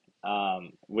everything,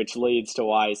 which leads to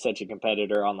why he's such a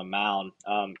competitor on the mound.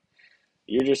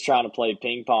 You're just trying to play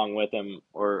ping pong with him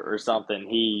or something.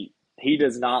 He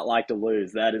does not like to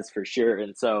lose, that is for sure.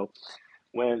 And so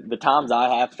when the times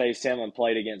I have faced him and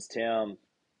played against him,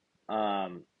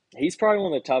 he's probably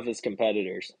one of the toughest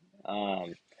competitors.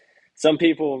 Um, some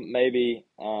people maybe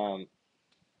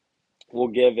will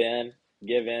give in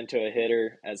to a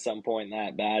hitter at some point in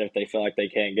that bat if they feel like they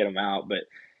can't get him out. But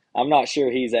I'm not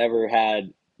sure he's ever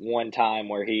had one time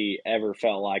where he ever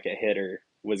felt like a hitter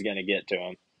was going to get to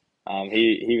him.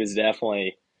 He was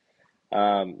definitely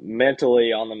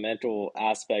mentally on the mental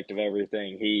aspect of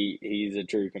everything. He's a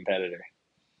true competitor.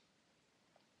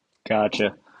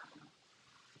 Gotcha.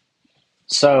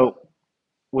 So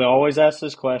we always ask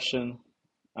this question.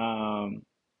 Um,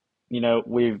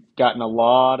 we've gotten a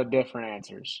lot of different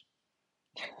answers.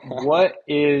 What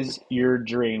is your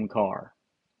dream car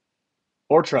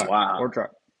or truck Wow. or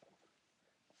truck?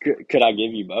 Could I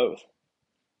give you both?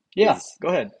 Yeah, Is go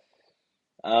ahead.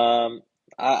 um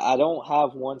I don't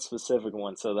have one specific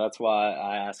one, so that's why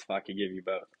I asked if I could give you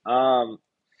both.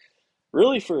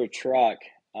 Really for a truck,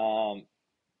 um,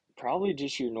 probably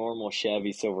just your normal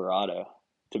Chevy Silverado,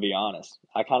 to be honest.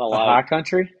 I kind of A high like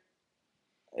country?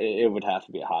 it would have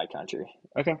to be a high country.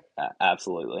 Okay.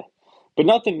 Absolutely. But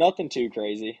nothing too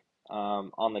crazy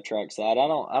on the truck side. I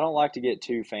don't like to get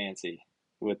too fancy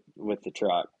with the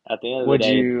truck. At the end of the Would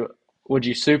day, you would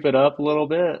you soup it up a little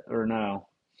bit or no?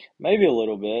 maybe a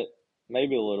little bit,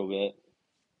 maybe a little bit.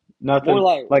 Nothing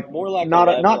like More like a not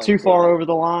leveling too far tool. over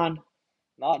the line.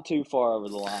 Not too far over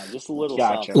the line, just a little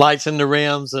Gotcha. something. Lights in the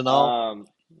rims and all. Um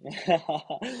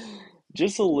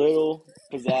just a little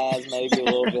pizzazz, maybe a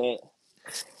little bit.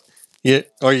 Yeah.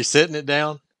 Are you sitting it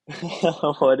down?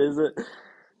 What is it?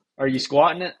 Are you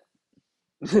squatting it?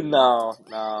 No,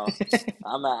 no.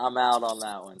 I'm out on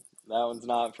that one. That one's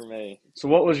not for me. So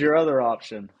what was your other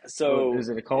option? Is So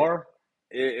it a car?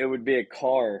 it would be a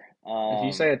car. If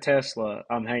you say a Tesla,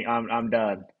 I'm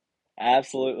done.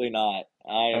 Absolutely not.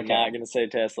 I am Okay. not going to say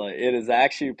Tesla. It is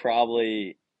actually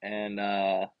probably an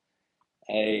a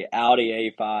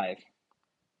Audi A5.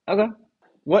 Okay.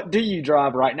 What do you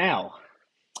drive right now?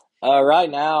 Right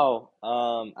now,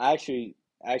 I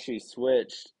actually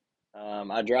switched.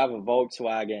 I drive a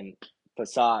Volkswagen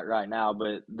Passat right now,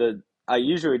 but the I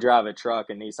usually drive a truck,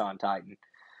 a Nissan Titan.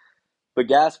 But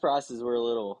gas prices were a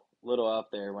little up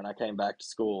there when I came back to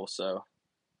school, so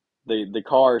the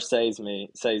car saves me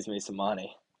some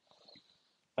money.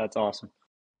 That's awesome.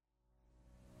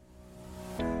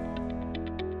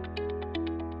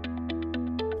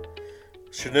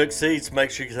 Chinook seeds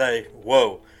makes you say,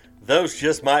 whoa, those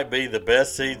just might be the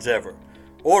best seeds ever.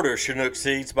 Order Chinook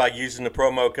seeds by using the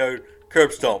promo code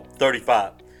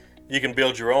CURBSTOMP35. You can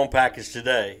build your own package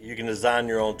today. You can design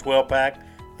your own 12-pack,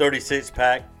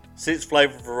 36-pack,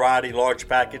 6-flavor variety large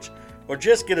package, or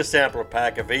just get a sampler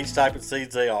pack of each type of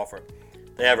seeds they offer.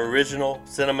 They have original,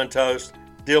 cinnamon toast,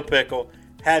 dill pickle,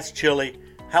 Hatch chili,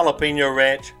 jalapeno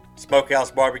ranch,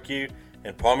 smokehouse barbecue,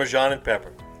 and parmesan and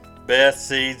pepper. Best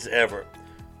seeds ever.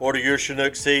 Order your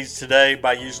Chinook seeds today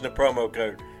by using the promo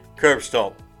code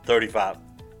CURBSTOMP35.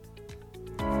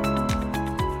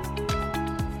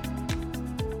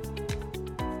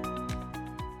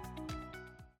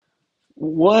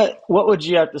 What would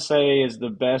you have to say is the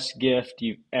best gift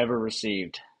you've ever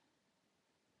received?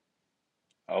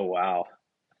 Oh wow,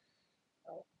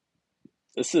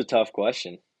 this is a tough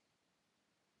question.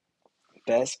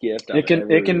 Best gift I've It ever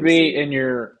can be received. in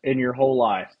your whole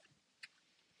life.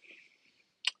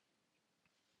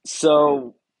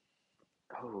 So,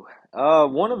 oh,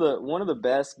 one of the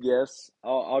best gifts.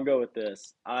 I'll go with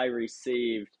this. I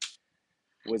received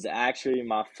was actually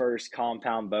my first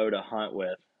compound bow to hunt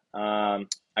with.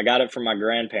 I got it from my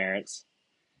grandparents,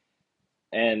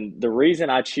 and the reason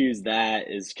I choose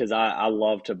that is because I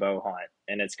love to bow hunt,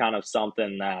 and it's kind of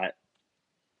something that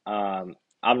I'm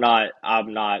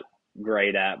not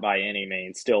great at by any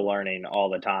means. Still learning all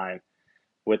the time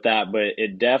with that, but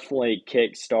it definitely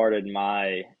kick started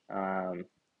my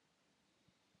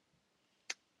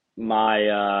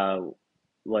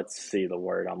let's see the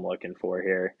word I'm looking for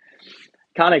here.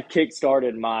 Kind of kick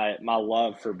started my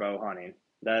love for bow hunting.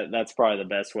 That's probably the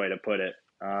best way to put it.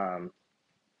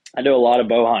 I do a lot of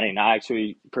bow hunting. I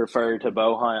actually prefer to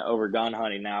bow hunt over gun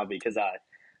hunting now because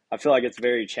I feel like it's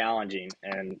very challenging,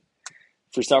 and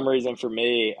for some reason for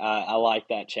me I like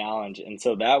that challenge. And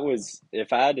so that was,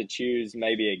 if I had to choose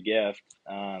maybe a gift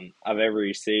I've ever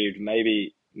received,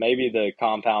 maybe the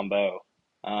compound bow.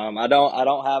 I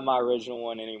don't have my original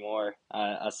one anymore.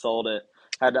 I sold it,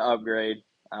 had to upgrade.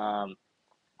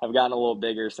 I've gotten a little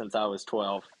bigger since I was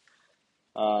 12.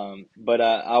 But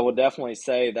I will definitely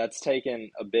say that's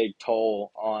taken a big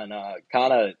toll on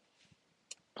kind of.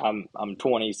 I'm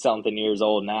 20 something years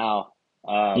old now.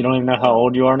 You don't even know how And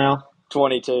old you are now?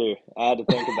 22. I had to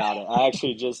think about it. I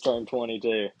actually just turned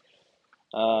 22.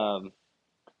 Um,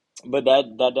 but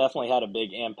that definitely had a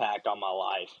big impact on my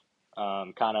life.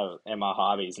 Kind of in my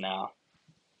hobbies now.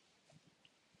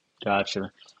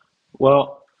 Gotcha.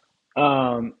 Well,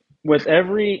 with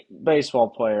every baseball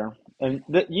player, and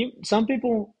some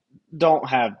people don't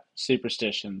have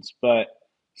superstitions, but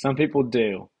some people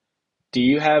do. Do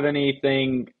you have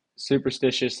anything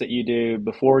superstitious that you do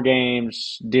before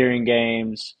games, during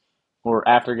games, or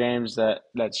after games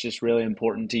that's just really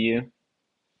important to you?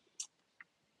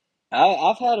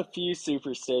 I've had a few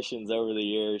superstitions over the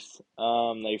years.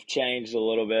 They've changed a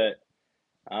little bit.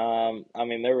 I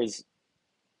mean, there was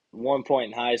one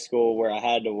point in high school where I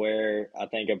had to wear, I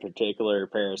think, a particular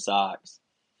pair of socks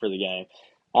for the game.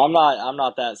 I'm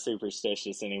not that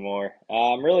superstitious anymore.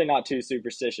 I'm really not too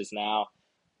superstitious now.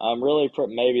 Really,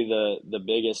 maybe the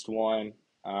biggest one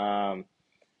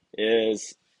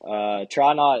is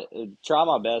try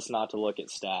my best not to look at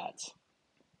stats.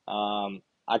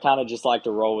 I kind of just like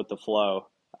to roll with the flow.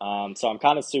 So I'm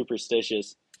kind of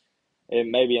superstitious. It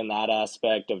maybe in that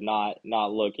aspect of not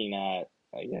looking at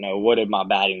what did my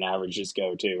batting averages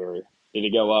go to, or did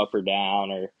it go up or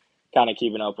down, or kind of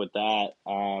keeping up with that.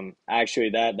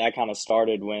 Actually, that kind of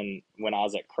started when I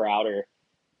was at Crowder,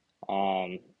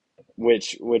 um,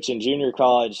 which in junior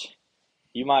college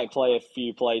you might play a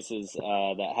few places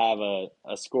that have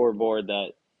a scoreboard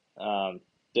that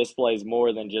displays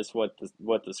more than just what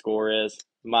the score is.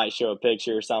 Might show a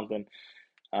picture or something.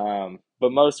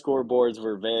 But most scoreboards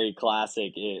were very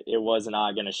classic. It was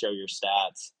not going to show your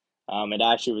stats. It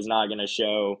actually was not going to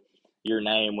show your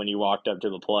name when you walked up to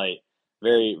the plate.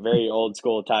 Very, very old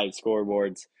school type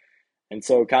scoreboards. And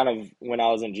so, kind of when I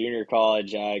was in junior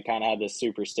college, I kind of had this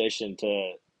superstition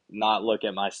to not look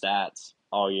at my stats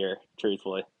all year,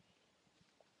 truthfully.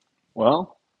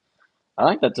 Well, I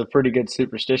think that's a pretty good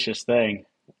superstitious thing.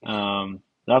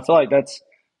 I feel like that's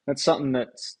something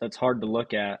that's hard to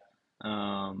look at,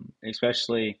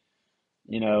 especially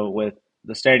with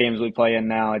the stadiums we play in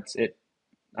now.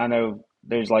 I know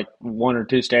there's like one or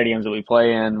two stadiums that we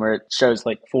play in where it shows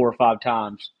like 4 or 5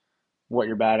 times what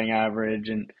your batting average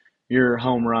and your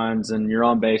home runs and your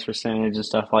on base percentage and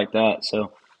stuff like that.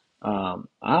 So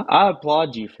I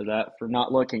applaud you for that, for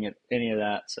not looking at any of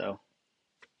that. So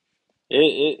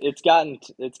It's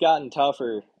gotten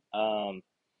tougher,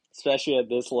 especially at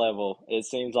this level. It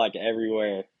seems like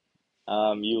everywhere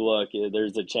you look,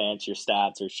 there's a chance your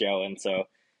stats are showing. So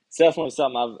it's definitely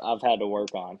something I've had to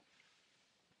work on.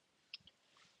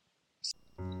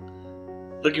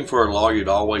 Looking for a lawyer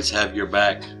to always have your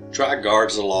back? Try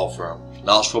Guards the Law Firm.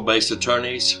 Knoxville-based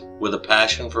attorneys with a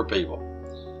passion for people.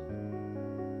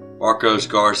 Marcos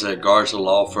Garza at Garza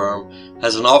Law Firm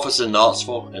has an office in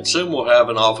Knoxville and soon will have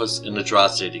an office in the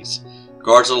Tri-Cities.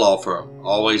 Garza Law Firm,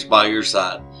 always by your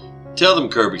side. Tell them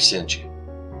Kirby sent you.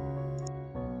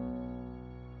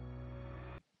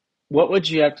 what would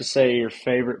you have to say your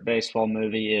favorite baseball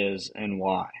movie is and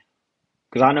why?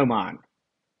 Because I know mine.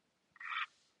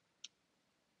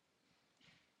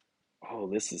 Oh,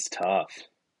 this is tough.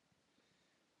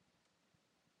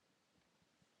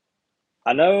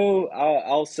 I know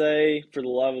I'll say For the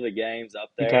Love of the Game's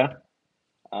up there. Okay.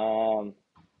 Um,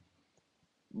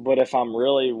 but if I'm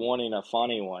really wanting a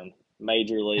funny one,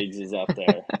 Major Leagues is up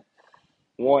there.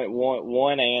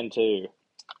 One and two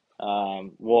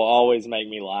will always make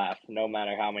me laugh, no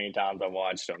matter how many times I've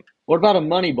watched them. What about a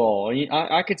Moneyball?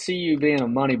 I could see you being a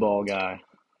Moneyball guy.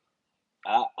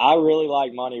 I really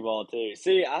like Moneyball too.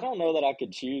 See, I don't know that I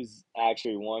could choose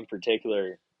actually one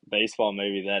particular baseball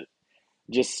movie that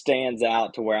just stands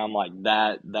out to where I'm like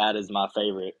that is my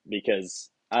favorite because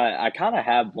I kind of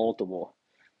have multiple.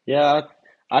 Yeah,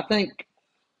 I think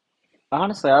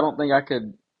honestly, I don't think I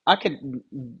could. I could.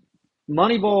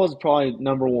 Moneyball is probably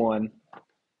number one,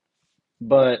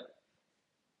 but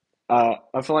I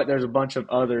feel like there's a bunch of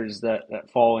others that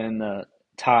fall in the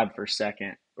tied for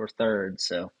second or third.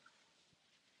 So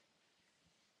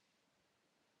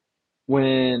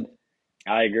when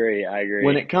I agree. I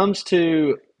when agree. it comes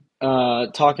to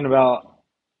talking about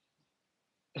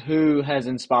who has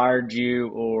inspired you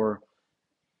or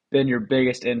been your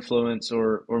biggest influence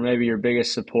or maybe your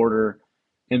biggest supporter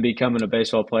in becoming a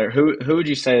baseball player, who would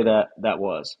you say that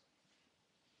was?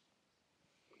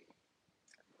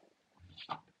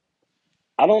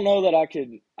 I don't know that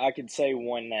I could say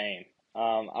one name.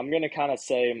 I'm gonna kind of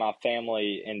say my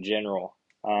family in general.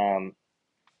 Um,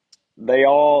 they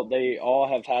all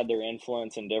have had their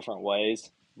influence in different ways,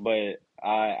 but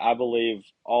I believe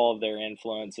all of their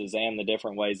influences and the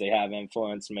different ways they have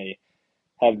influenced me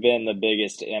have been the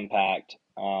biggest impact,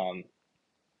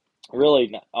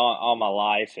 really on my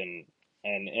life and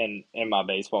in my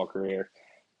baseball career.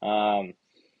 Um,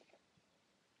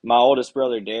 my oldest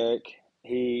brother Derek,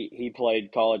 he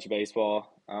played college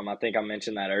baseball. I think I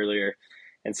mentioned that earlier,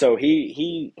 and so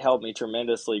he helped me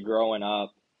tremendously growing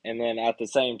up. And then at the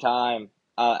same time,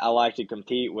 I like to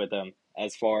compete with him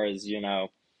as far as you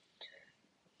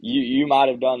might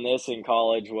have done this in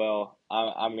college. Well,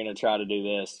 I'm going to try to do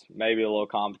this. Maybe a little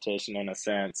competition in a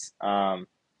sense.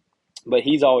 But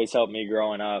he's always helped me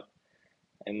growing up.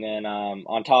 And then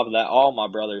on top of that, all my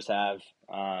brothers have.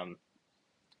 Um,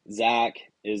 Zach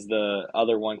is the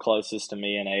other one closest to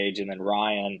me in age, and then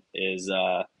Ryan is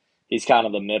he's kind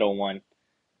of the middle one.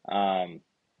 Um,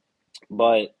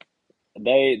 but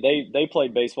they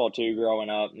played baseball too growing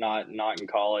up, not in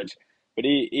college. But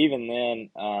even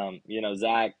then,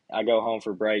 Zach, I go home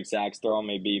for break. Zach's throwing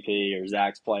me BP or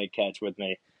Zach's playing catch with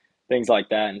me, things like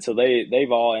that. And so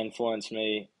they've all influenced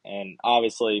me, and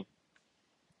obviously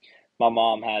my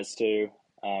mom has too,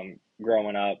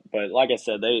 growing up. But like I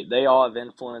said, they all have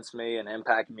influenced me and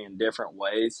impacted me in different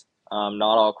ways. Not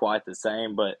all quite the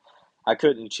same, but I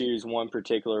couldn't choose one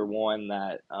particular one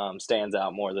that stands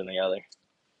out more than the other.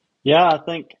 Yeah, I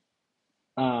think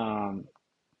um,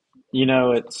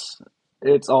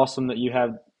 it's awesome that you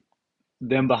have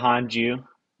them behind you,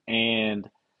 and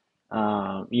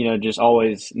just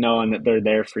always knowing that they're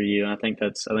there for you. And I think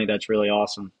that's really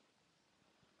awesome.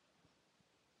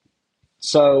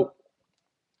 So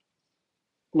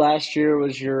last year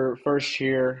was your first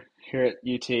year here at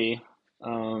UT.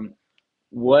 Um,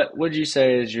 what would you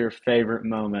say is your favorite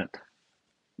moment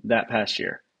that past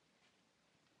year?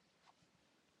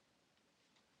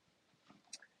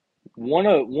 One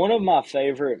of my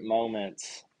favorite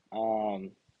moments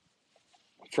um,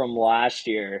 from last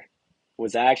year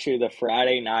was actually the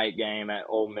Friday night game at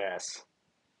Ole Miss.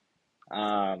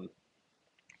 Um,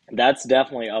 that's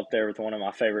definitely up there with one of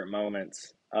my favorite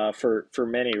moments for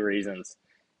many reasons.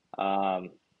 Um,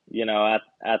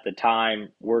 at the time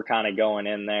we're kind of going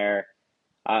in there.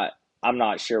 I I'm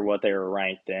not sure what they were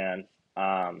ranked in,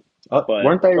 but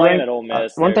Weren't they playing at ranked? Ole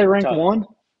Miss, Weren't they they're ranked tough. one?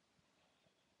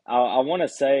 I want to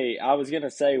say I was gonna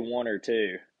say one or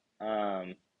two,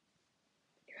 um,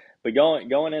 but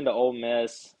going into Ole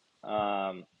Miss,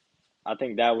 um, I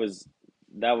think that was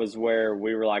where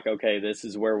we were like, okay, this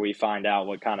is where we find out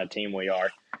what kind of team we are.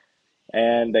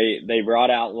 And they brought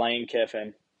out Lane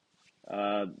Kiffin,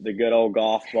 the good old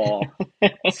golf ball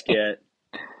skit.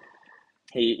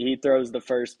 He throws the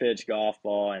first pitch golf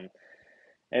ball,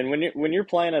 and when you're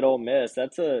playing at Ole Miss,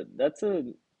 that's a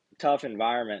tough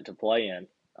environment to play in.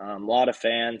 A lot of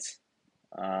fans,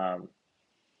 um,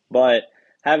 but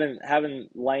having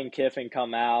Lane Kiffin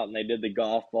come out and they did the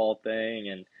golf ball thing,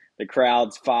 and the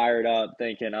crowd's fired up,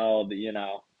 thinking, oh,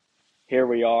 here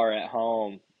we are at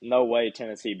home. No way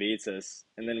Tennessee beats us.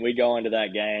 And then we go into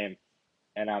that game,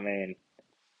 and I mean,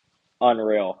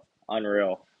 unreal,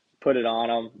 unreal. Put it on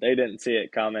them. They didn't see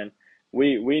it coming.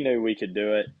 We knew we could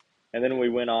do it, and then we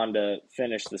went on to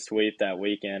finish the sweep that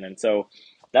weekend. And so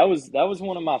that was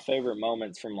one of my favorite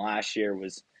moments from last year,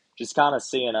 was just kind of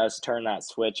seeing us turn that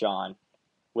switch on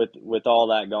with all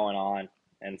that going on.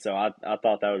 And so I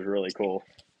thought that was really cool.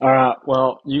 All right.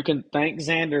 Well, you can thank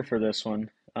Xander for this one.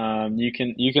 You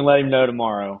can let him know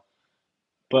tomorrow.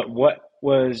 But what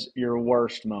was your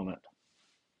worst moment?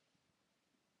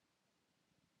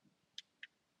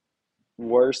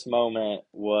 Worst moment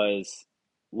was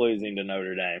losing to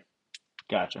Notre Dame.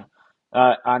 Gotcha.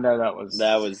 I know that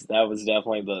That was was that was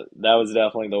definitely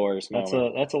the worst that's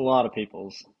moment. a lot of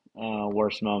people's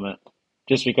worst moment,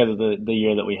 just because of the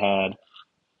year that we had.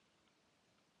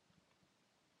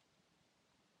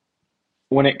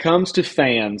 When it comes to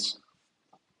fans,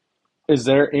 is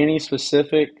there any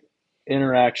specific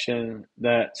interaction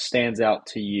that stands out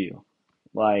to you,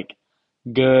 like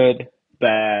good,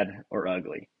 bad, or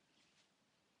ugly?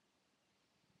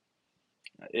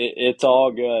 It's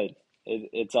all good.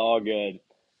 It's all good.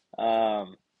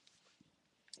 Um,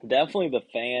 Definitely the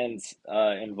fans'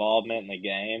 involvement in the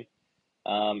game,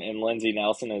 and Lindsey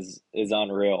Nelson is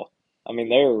unreal. I mean,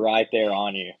 they're right there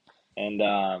on you, and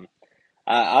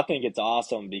I think it's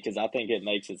awesome because I think it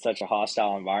makes it such a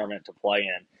hostile environment to play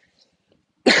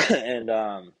in,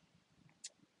 and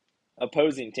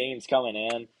opposing teams coming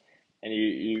in, and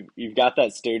you've got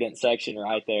that student section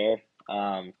right there.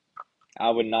 I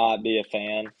would not be a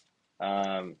fan.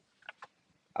 Um,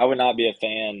 I would not be a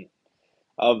fan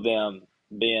of them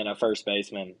being a first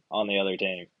baseman on the other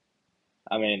team.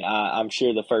 I mean, I'm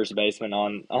sure the first baseman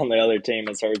on the other team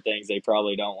has heard things they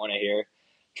probably don't want to hear,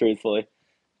 truthfully.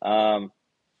 Um,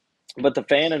 but the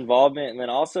fan involvement, and then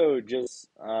also just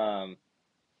the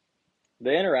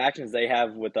interactions they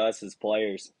have with us as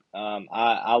players.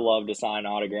 I love to sign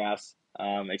autographs,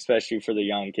 especially for the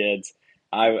young kids.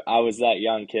 I was that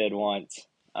young kid once,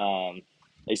 um,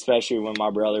 especially when my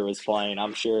brother was playing.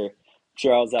 I'm sure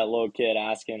I was that little kid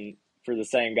asking for the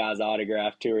same guy's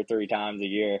autograph 2 or 3 times a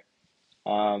year.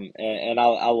 And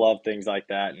I love things like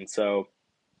that. And so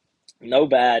no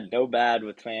bad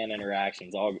with fan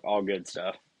interactions. All good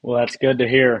stuff. Well, that's good to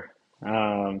hear.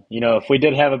 If we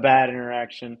did have a bad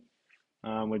interaction,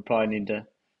 we'd probably need to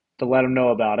let them know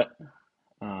about it.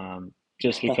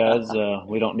 Just because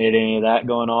we don't need any of that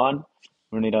going on.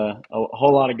 We need a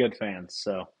whole lot of good fans.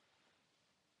 So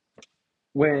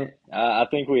when I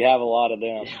think we have a lot of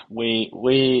them.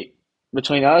 we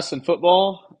between us and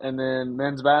football, and then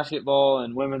men's basketball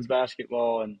and women's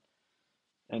basketball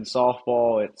and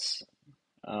softball, it's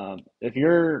if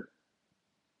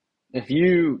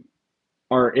you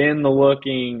are in the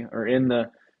looking or in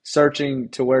the searching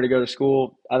to where to go to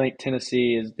school, I think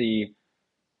Tennessee is the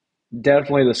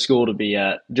definitely the school to be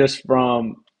at just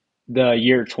from the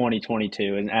year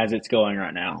 2022 and as it's going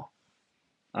right now.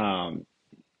 Um,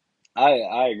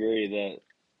 I agree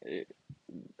that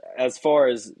as far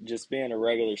as just being a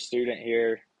regular student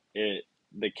here,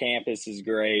 the campus is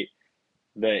great.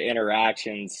 The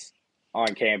interactions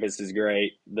on campus is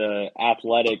great. The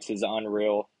athletics is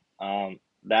unreal. The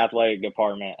athletic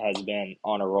department has been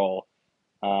on a roll.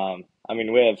 I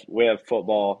mean, we have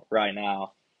football right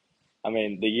now. I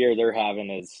mean, the year they're having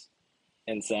is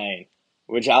insane,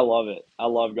 which I love it. I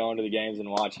love going to the games and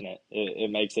watching it. It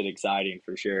makes it exciting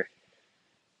for sure.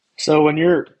 so when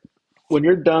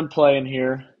you're done playing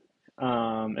here,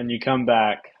 and you come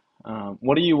back,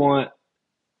 what do you want?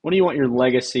 What do you want your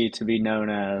legacy to be known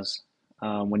as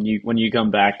when you come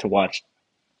back to watch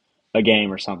a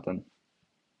game or something?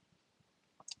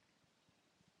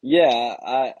 Yeah,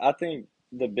 I think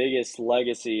the biggest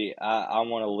legacy I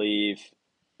want to leave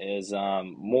is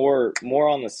more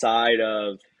on the side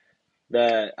of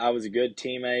that I was a good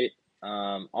teammate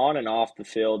on and off the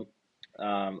field.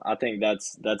 I think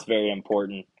that's very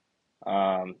important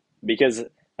because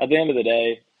at the end of the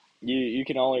day, you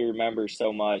can only remember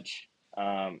so much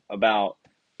about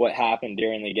what happened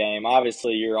during the game.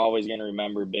 Obviously, you're always going to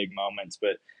remember big moments,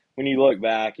 but when you look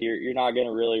back, you're not going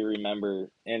to really remember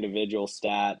individual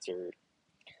stats or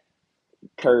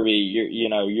Kirby,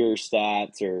 your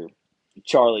stats or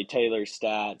Charlie Taylor's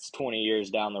stats 20 years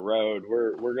down the road.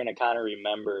 We're going to kind of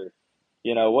remember,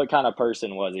 what kind of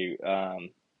person was he? How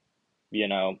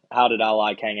did I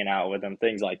like hanging out with him?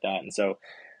 Things like that. And so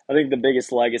I think the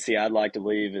biggest legacy I'd like to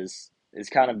leave is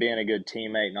kind of being a good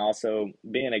teammate and also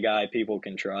being a guy people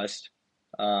can trust.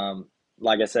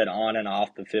 Like I said, on and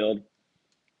off the field.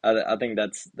 I think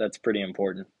that's pretty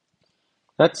important.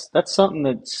 That's something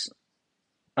that's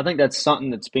I think that's something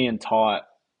that's being taught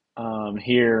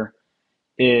here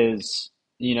is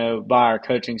by our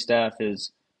coaching staff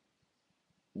is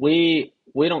we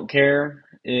don't care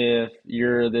if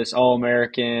you're this all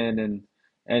American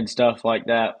and stuff like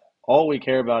that. All we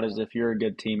care about is if you're a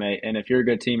good teammate, and if you're a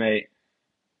good teammate,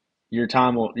 your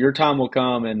time will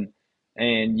come,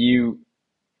 and you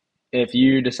if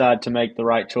you decide to make the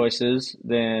right choices,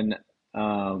 then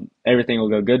everything will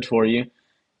go good for you.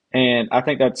 And I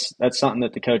think that's something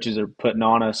that the coaches are putting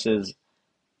on us is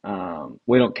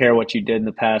we don't care what you did in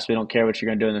the past. We don't care what you're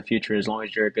going to do in the future. As long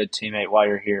as you're a good teammate while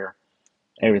you're here,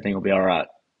 everything will be all right.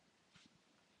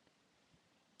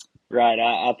 Right.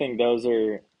 I think those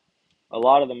are a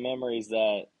lot of the memories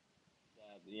that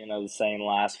the saying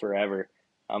lasts forever.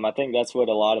 I think that's what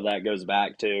a lot of that goes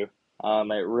back to.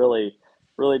 It really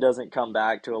doesn't come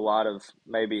back to a lot of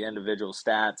maybe individual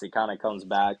stats. It kind of comes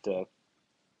back to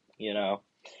you know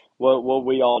what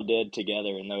we all did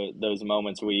together in those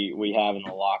moments we have in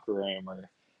the locker room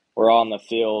or on the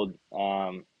field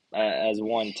as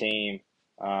one team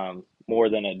more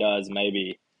than it does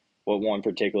maybe what one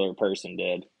particular person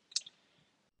did.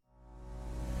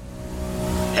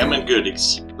 Hammond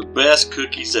Goodies, the best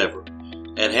cookies ever.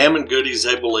 At Hammond Goodies,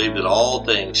 they believe that all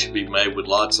things should be made with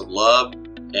lots of love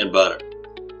and butter.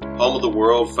 Home of the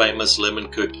world famous lemon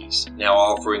cookies, now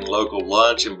offering local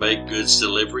lunch and baked goods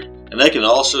delivery, and they can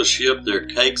also ship their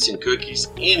cakes and cookies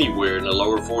anywhere in the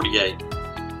lower 48.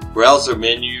 Browse their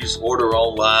menus, order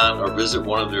online, or visit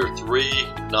one of their 3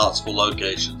 Knoxville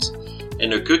locations.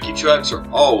 And their cookie trucks are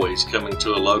always coming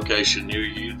to a location near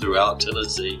you throughout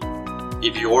Tennessee.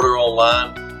 If you order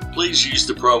online, please use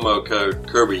the promo code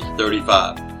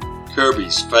Kirby35.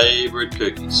 Kirby's favorite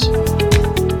cookies.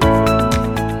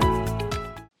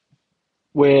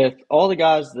 With all the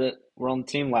guys that were on the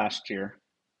team last year,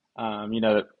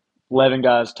 11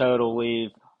 guys total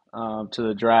leave to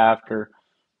the draft,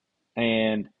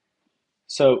 and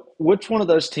so which one of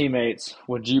those teammates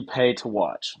would you pay to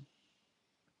watch?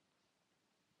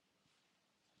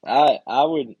 I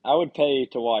would pay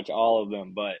to watch all of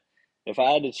them, but if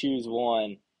I had to choose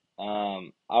one,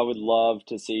 I would love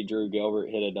to see Drew Gilbert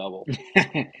hit a double.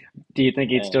 Do you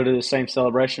think he'd And still do the same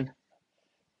celebration?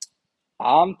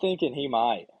 I'm thinking he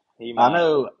might. He I might.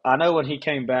 know, I know when he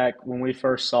came back when we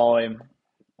first saw him.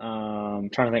 Trying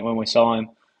to think when we saw him,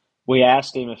 we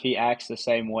asked him if he acts the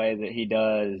same way that he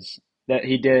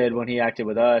did when he acted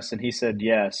with us, and he said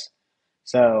yes.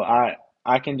 So I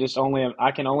can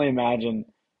only imagine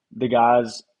the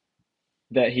guys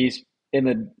that he's in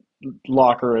the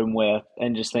locker room with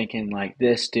and just thinking like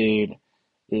this dude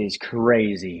is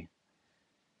crazy.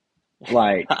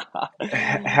 Like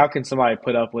how can somebody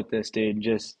put up with this dude?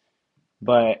 Just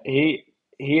but he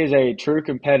is a true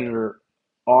competitor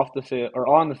off the field or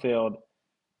on the field,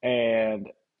 and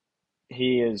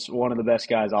he is one of the best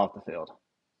guys off the field.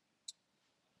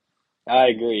 I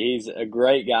agree. He's a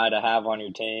great guy to have on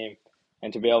your team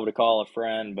and to be able to call a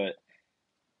friend. But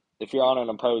if you're on an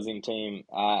opposing team,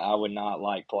 I would not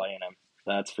like playing him.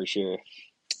 That's for sure.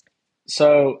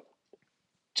 So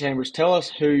Chambers, tell us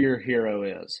who your hero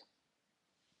is.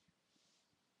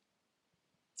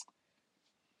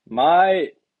 My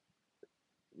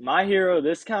my hero,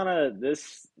 this kind of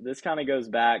goes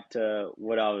back to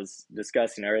what I was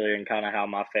discussing earlier and kind of how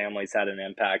my family's had an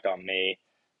impact on me.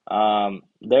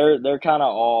 They're kind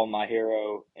of all my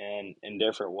hero in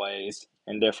different ways,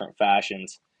 in different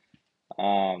fashions.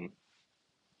 Um,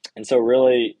 and so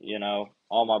really,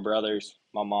 all my brothers,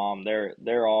 my mom,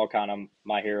 they're all kind of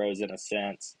my heroes in a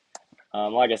sense.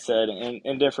 Like I said,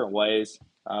 in different ways.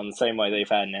 The same way they've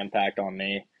had an impact on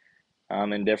me,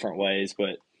 in different ways,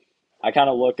 but I kind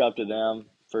of look up to them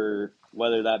for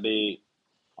whether that be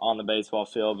on the baseball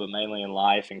field, but mainly in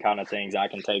life and kind of things I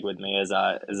can take with me as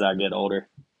I get older.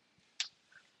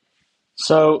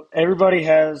 So everybody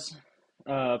has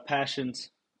passions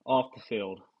off the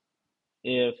field.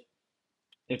 If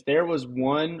if there was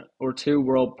one or two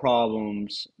world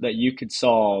problems that you could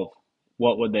solve,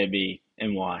 what would they be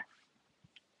and why?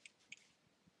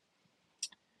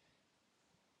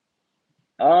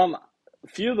 A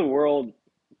few of the world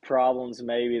problems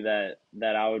maybe that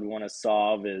I would want to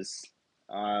solve is,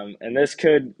 and this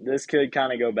could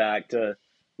kind of go back to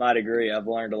my degree. I've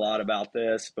learned a lot about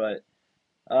this, but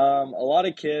a lot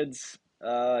of kids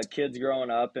growing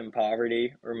up in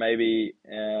poverty or maybe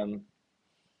in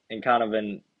kind of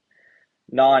an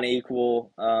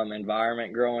non-equal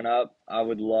environment growing up, I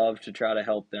would love to try to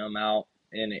help them out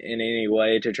in any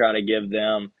way to try to give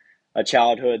them a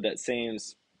childhood that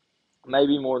seems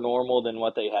maybe more normal than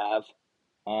what they have.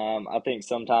 I think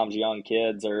sometimes young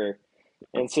kids are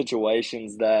in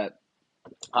situations that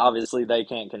obviously they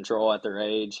can't control at their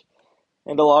age,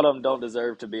 and a lot of them don't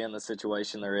deserve to be in the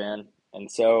situation they're in. And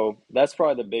so that's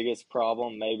probably the biggest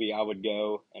problem maybe I would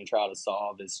go and try to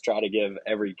solve is try to give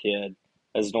every kid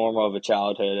as normal of a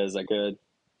childhood as I could.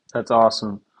 That's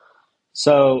awesome.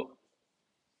 So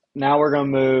now we're gonna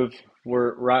move.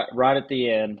 We're right at the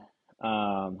end.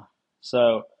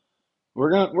 So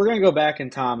we're gonna go back in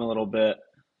time a little bit.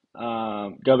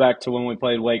 Go back to when we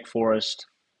played Wake Forest.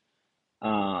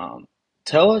 Um,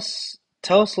 tell us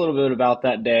a little bit about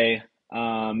that day.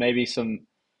 Maybe some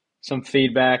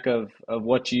feedback of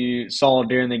what you saw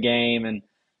during the game and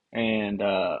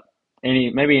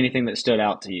anything that stood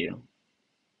out to you.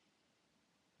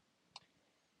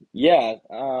 Yeah,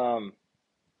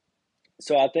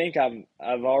 so I think I've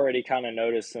already kind of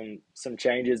noticed some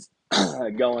changes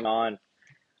going on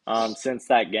since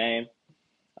that game.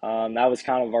 That was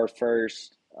kind of our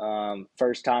first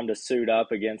time to suit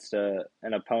up against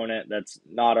an opponent that's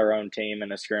not our own team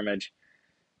in a scrimmage,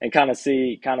 and kind of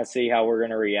see how we're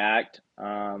going to react.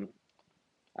 I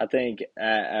think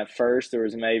at first there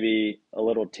was maybe a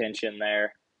little tension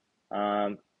there,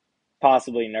 um,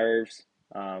 possibly nerves,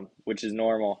 which is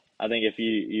normal. I think if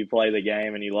you play the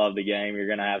game and you love the game, you're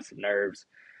going to have some nerves.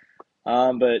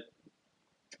 But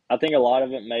I think a lot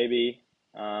of it maybe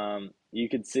you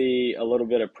could see a little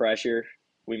bit of pressure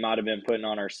we might have been putting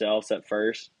on ourselves at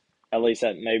first, at least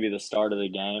at maybe the start of the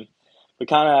game. But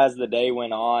kind of as the day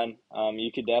went on,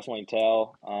 you could definitely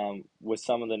tell with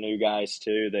some of the new guys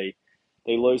too. They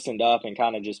loosened up and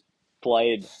kind of just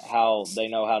played how they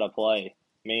know how to play,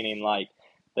 meaning like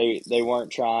they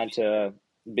weren't trying to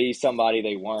be somebody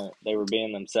they weren't. They were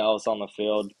being themselves on the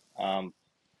field,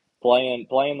 playing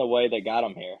the way that got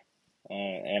them here,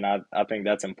 and I think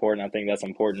that's important. I think that's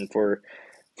important for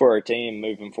our team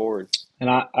moving forward.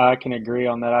 And I can agree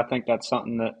on that. I think that's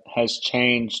something that has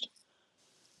changed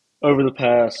over the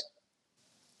past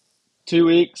 2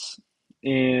 weeks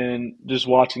in just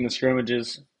watching the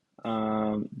scrimmages,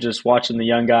 just watching the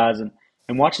young guys and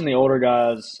watching the older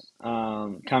guys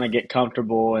kind of get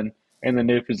comfortable and in the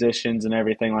new positions and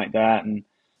everything like that, and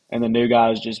the new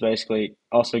guys just basically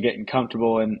also getting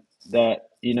comfortable and that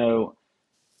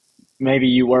maybe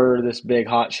you were this big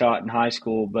hot shot in high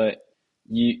school, but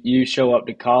you show up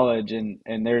to college and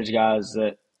there's guys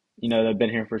that they've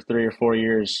been here for 3 or 4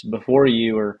 years before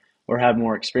you or have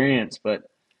more experience, but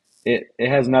it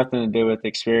has nothing to do with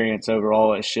experience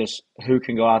overall. It's just who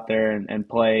can go out there and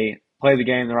play the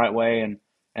game the right way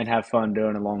and have fun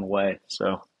doing it along the way.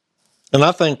 So And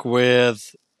I think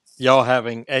with y'all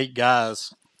having 8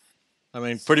 guys, I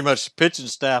mean, pretty much the pitching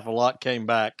staff a lot came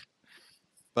back,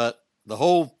 but the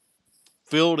whole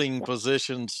fielding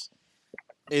positions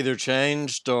either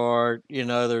changed or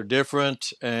they're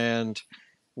different, and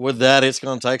with that, it's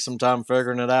going to take some time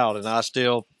figuring it out. And I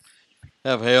still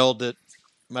have held that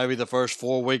maybe the first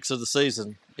 4 weeks of the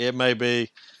season, it may be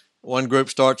one group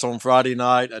starts on Friday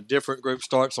night, a different group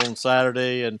starts on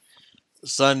Saturday, and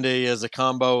Sunday is a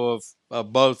combo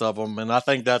of both of them. And I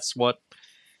think that's what,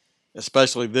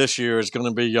 especially this year, is going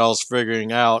to be y'all's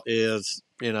figuring out is,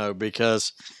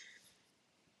 because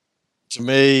to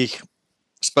me,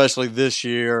 especially this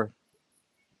year,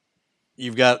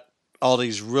 you've got all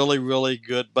these really, really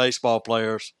good baseball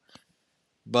players,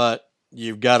 but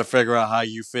you've got to figure out how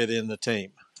you fit in the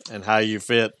team and how you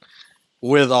fit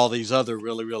with all these other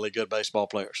really, really good baseball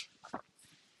players.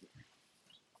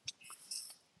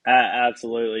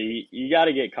 Absolutely, you got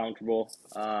to get comfortable,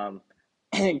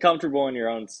 comfortable in your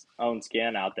own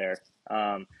skin out there.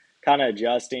 Kind of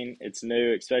adjusting. It's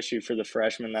new, especially for the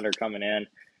freshmen that are coming in.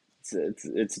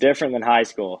 It's different than high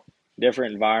school.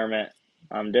 Different environment,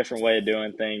 different way of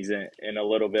doing things in a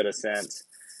little bit of sense.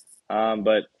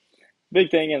 But big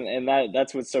thing, and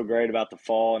that's what's so great about the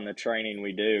fall and the training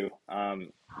we do.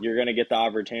 You're going to get the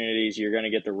opportunities. You're going to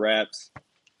get the reps.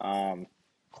 Um,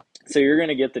 so you're going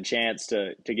to get the chance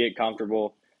to get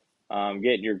comfortable,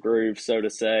 get in your groove, so to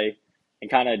say, and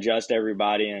kind of adjust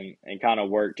everybody and kind of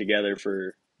work together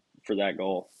for that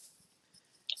goal.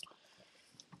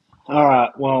 All right.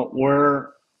 Well, we're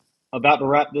about to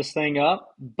wrap this thing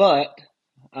up, but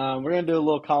we're gonna do a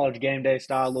little college game day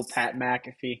style, a little Pat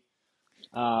McAfee,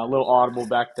 a little audible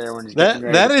back there when he's getting That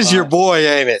ready that to is your punt. boy,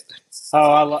 ain't it? Oh,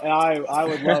 I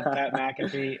would love Pat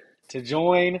McAfee to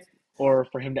join, or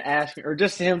for him to ask me, or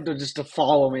just him to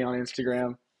follow me on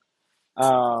Instagram.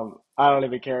 I don't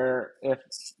even care if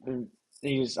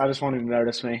he's. I just want him to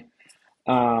notice me.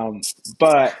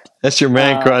 But That's your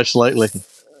man uh, crush lately.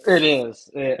 it is.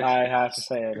 I have to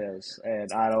say it is,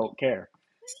 and I don't care.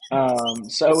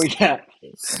 So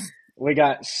we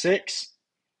got 6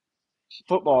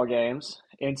 football games,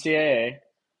 NCAA,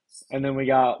 and then we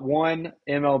got one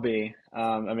MLB.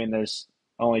 I mean, there's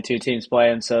only 2 teams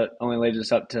playing, so it only leaves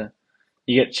us up to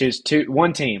you get to choose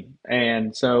one team.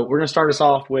 And so we're gonna start us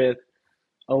off with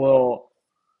a little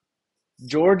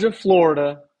Georgia,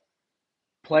 Florida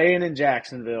playing in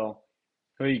Jacksonville.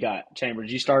 Who you got,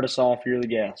 Chambers? You start us off. You're the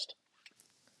guest.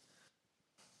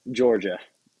 Georgia,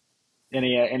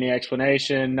 Any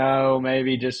explanation? No,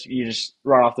 maybe just you just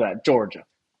right off the bat, Georgia.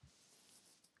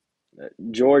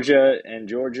 Georgia, and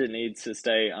Georgia needs to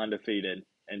stay undefeated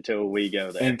until we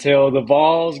go there. Until the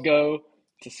Vols go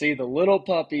to see the little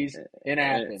puppies in Uh,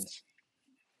 Athens.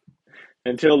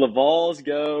 Until the Vols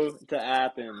go to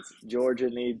Athens, Georgia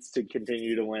needs to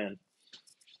continue to win.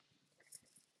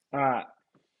 All right,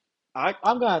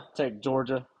 I'm gonna have to take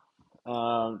Georgia,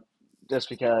 um, just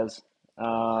because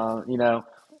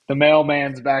the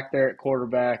mailman's back there at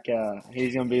quarterback.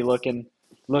 He's gonna be looking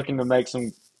to make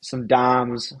some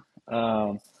dimes,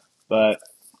 but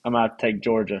I'm gonna have to take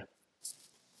Georgia.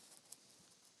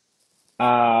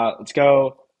 Let's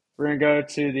go. We're gonna go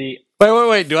to the.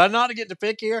 Wait. Do I not get to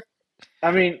pick here?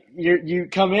 I mean, you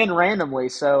come in randomly,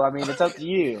 so I mean it's up to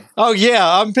you. Oh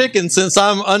yeah, I'm picking since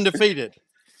I'm undefeated.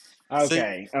 See,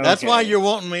 Okay, that's why okay, you're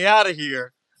wanting me out of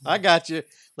here. I got you.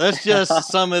 Let's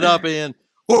just sum it up in.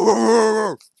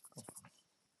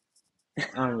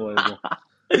 unbelievable.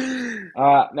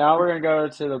 Now we're gonna go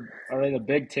to the are they the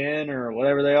Big Ten or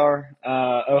whatever they are?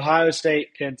 Ohio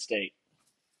State, Penn State.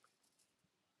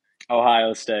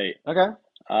 Ohio State. Okay,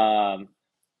 Um,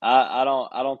 I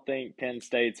don't think Penn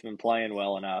State's been playing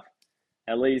well enough.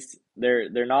 At least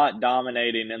they're not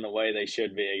dominating in the way they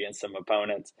should be against some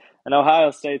opponents. And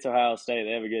Ohio State's Ohio State.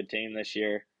 They have a good team this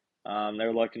year.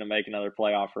 They're looking to make another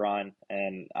playoff run,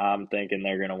 and I'm thinking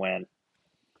they're going to win.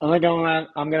 I think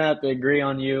I'm gonna have to agree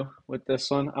on you with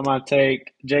this one. I'm gonna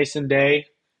take Jason Day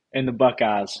and the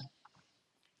Buckeyes.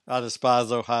 I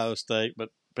despise Ohio State, but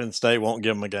Penn State won't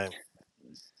give them a game.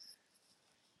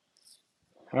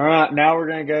 All right, now we're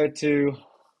gonna go to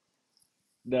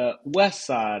the west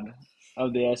side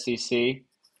of the SEC.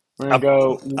 We're gonna I,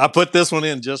 go I put this one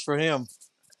in just for him.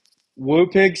 Woo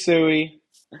Pig Suey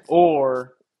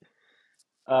or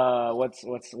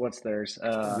what's theirs?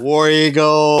 War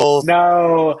Eagle,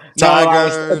 No, I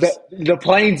was Tigers. the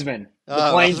Plainsmen. The I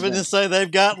was going to Plainsmen. say they've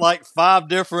got like 5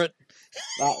 different.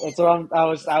 That's what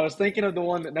I was thinking of the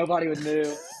one that nobody would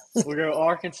knew. We're going to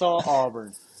Arkansas,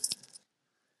 Auburn.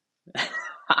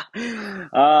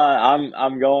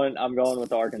 I'm going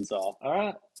with Arkansas. All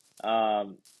right.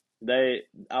 Um, they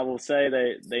I will say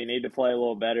they need to play a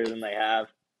little better than they have.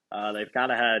 They've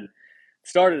kind of had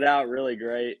started out really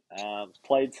great.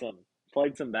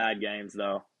 Played some bad games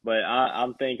though, but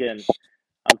I'm thinking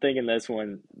this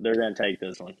one they're going to take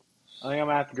this one. I think I'm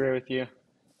gonna have to agree with you.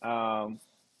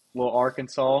 Little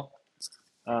Arkansas,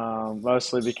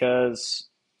 mostly because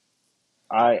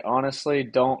I honestly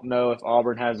don't know if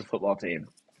Auburn has a football team.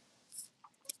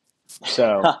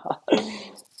 So,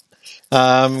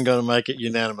 I'm going to make it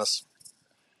unanimous.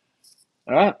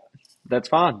 all right, that's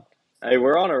fine. Hey,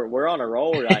 we're on a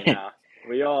roll right now.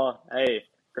 We all hey,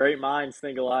 great minds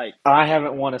think alike. I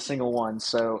haven't won a single one.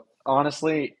 So,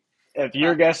 honestly, if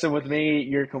you're guessing with me,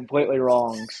 you're completely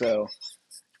wrong. So,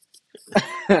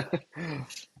 we're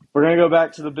gonna go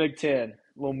back to the Big Ten.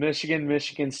 Little Michigan,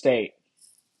 Michigan State.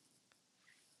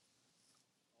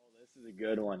 This is a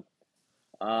good one.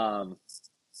 Um,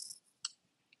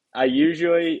 I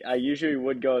usually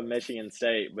would go with Michigan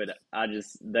State, but I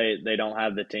just they don't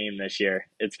have the team this year.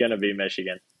 It's gonna be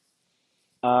Michigan.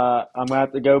 I'm gonna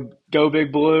have to go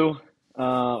Big Blue.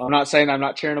 I'm not saying I'm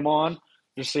not cheering them on,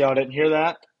 just so y'all didn't hear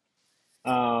that.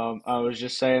 I was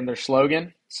just saying their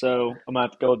slogan, so I'm gonna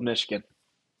have to go with Michigan.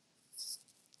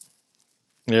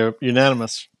 Yeah,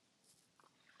 unanimous.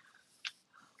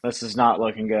 This is not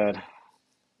looking good.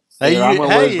 Hey, Either I'm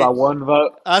gonna lose by hey, one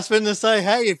vote. I was going to say,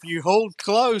 hey, if you hold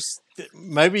close,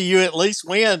 maybe you at least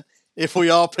win if we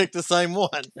all pick the same one.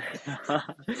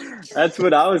 That's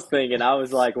what I was thinking. I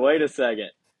was like, wait a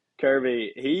second,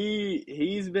 Kirby.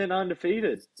 He's been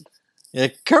undefeated. Yeah,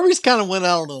 Kirby's kind of went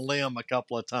out on a limb a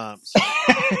couple of times.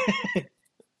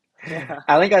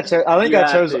 I think I chose. I think You I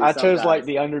have chose. to I chose like sometimes.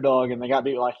 the underdog, and they got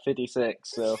beat like 56.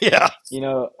 So Yeah.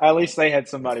 at least they had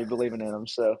somebody believing in them.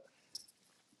 So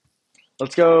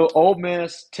let's go. Ole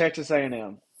Miss, Texas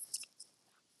A&M.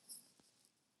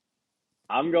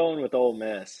 I'm going with Ole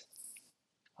Miss.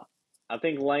 I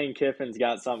think Lane Kiffin's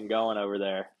got something going over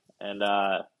there, and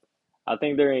I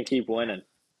think they're gonna keep winning.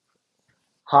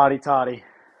 Hotty toddy.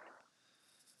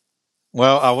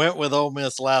 Well, I went with Ole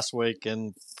Miss last week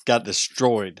and got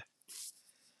destroyed.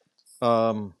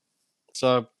 Um,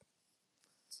 so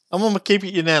I'm going to keep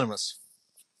it unanimous.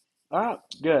 All right,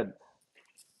 good.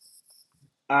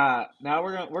 Now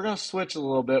we're gonna switch a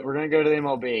little bit. We're gonna go to the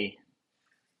MLB.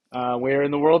 We're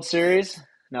in the World Series.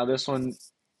 Now this one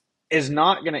is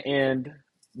not gonna end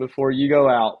before you go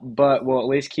out, but we'll at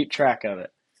least keep track of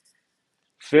it.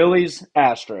 Phillies,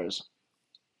 Astros.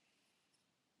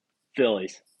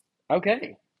 Phillies.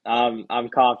 Okay, I'm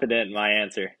confident in my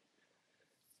answer.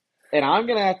 and I'm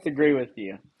gonna have to agree with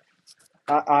you.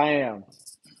 I am.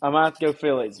 I'm gonna have to go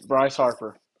Phillies. Bryce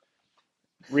Harper,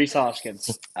 Reese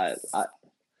Hoskins. I I,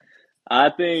 I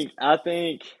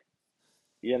think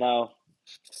you know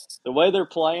the way they're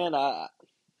playing. I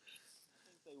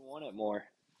think they want it more.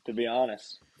 To be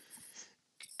honest.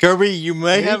 Kirby, you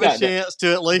may Who you have a got? chance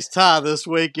to at least tie this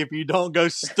week if you don't go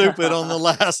stupid on the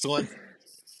last one.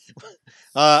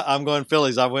 I'm going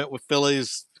Phillies. I went with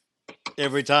Phillies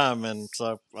every time, and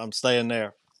so I'm staying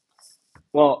there.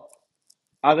 Well,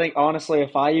 I think honestly,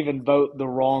 if I even vote the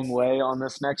wrong way on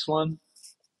this next one,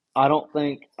 I don't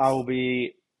think I will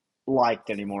be liked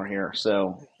anymore here.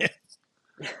 So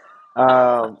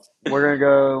we're gonna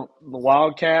go the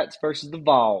Wildcats versus the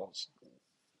Vols.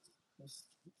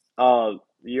 Oh,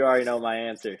 you already know my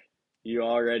answer. You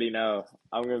already know.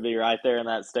 I'm gonna be right there in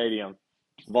that stadium.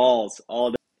 Vols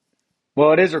all day.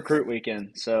 Well, it is recruit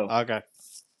weekend, so Okay.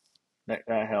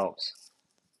 that helps.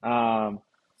 Um,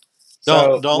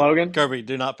 Don't so don't Logan, Kirby,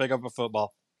 do not pick up a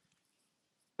football.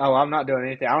 oh, I'm not doing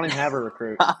anything. I don't even have a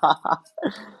recruit.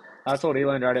 I told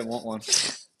Elander I didn't want one.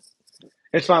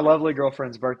 It's my lovely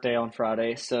girlfriend's birthday on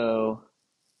Friday, so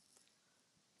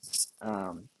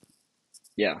um,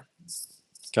 yeah.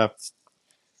 Okay.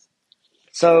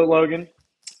 So Logan,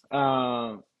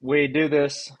 we do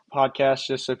this podcast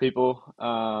just so people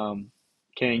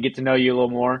can get to know you a little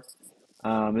more.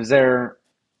 Is there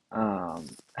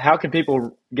how can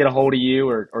people get a hold of you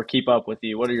or keep up with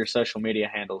you? What are your social media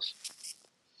handles?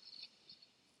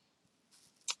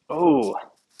 Oh,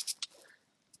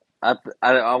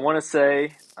 I want to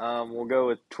say we'll go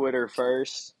with Twitter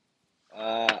first.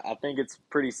 I think it's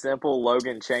pretty simple.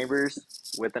 Logan Chambers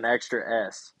with an extra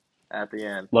S at the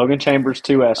end. Logan Chambers,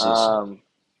 two S's. Um,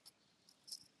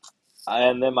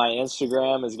 and then my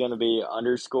Instagram is going to be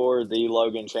underscore the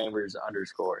Logan Chambers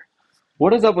underscore.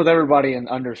 What is up with everybody in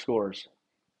underscores?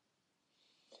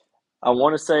 I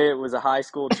want to say it was a high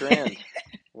school trend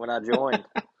when I joined,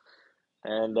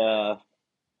 and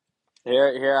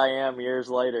here I am years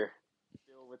later,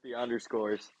 still with the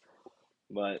underscores.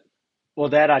 But Well,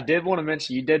 Dad, I did want to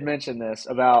mention you did mention this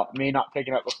about me not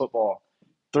picking up the football.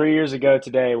 3 years ago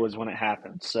today was when it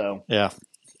happened. So Yeah,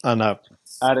 I know.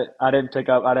 I didn't pick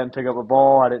up a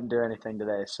ball. I didn't do anything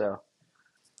today. So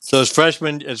So his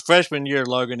freshman year,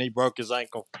 Logan, he broke his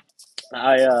ankle.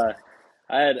 I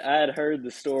had heard the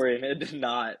story, and it did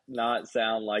not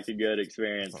sound like a good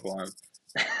experience for him.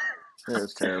 it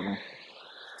was terrible.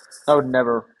 I would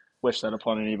never wish that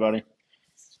upon anybody.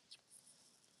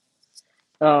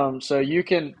 So you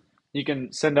can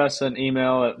send us an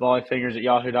email at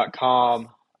volleyfingers@yahoo.com.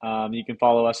 You can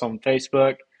follow us on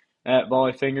Facebook at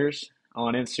volleyfingers,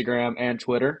 on Instagram and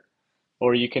Twitter,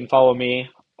 or you can follow me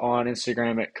on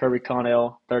Instagram at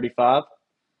KirbyConnell35.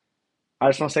 I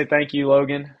just want to say thank you,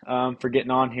 Logan, for getting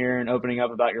on here and opening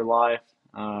up about your life.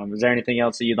 Is there anything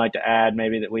else that you'd like to add,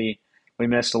 maybe that we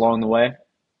missed along the way?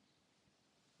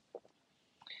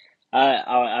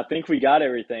 I think we got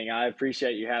everything. I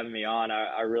appreciate you having me on.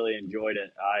 I really enjoyed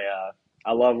it.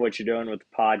 I love what you're doing with the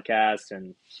podcast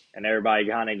and everybody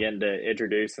kind of getting to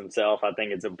introduce themselves. I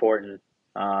think it's important,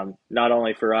 not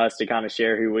only for us to kind of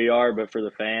share who we are, but for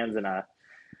the fans. And I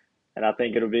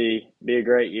think it'll be a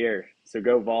great year. So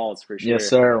go Vols for Yes,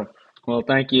 sure. sir. Well,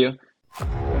 thank you.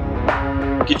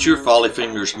 Get your Volley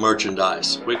Fingers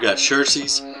merchandise. We've got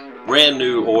jerseys, brand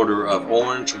new order of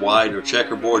orange, white, or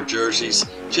checkerboard jerseys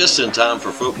just in time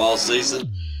for football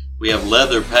season. We have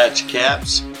leather patch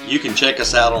caps. You can check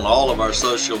us out on all of our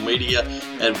social media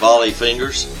at Volley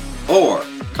Fingers or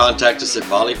contact us at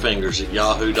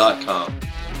volleyfingers@yahoo.com.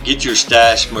 Get your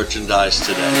Stache merchandise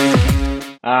today.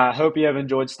 I hope you have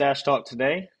enjoyed Stash Talk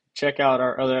today. Check out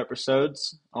our other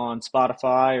episodes on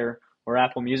Spotify or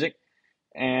Apple Music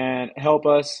and help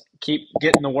us keep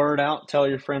getting the word out. Tell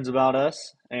your friends about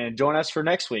us and join us for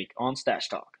next week on Stash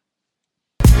Talk.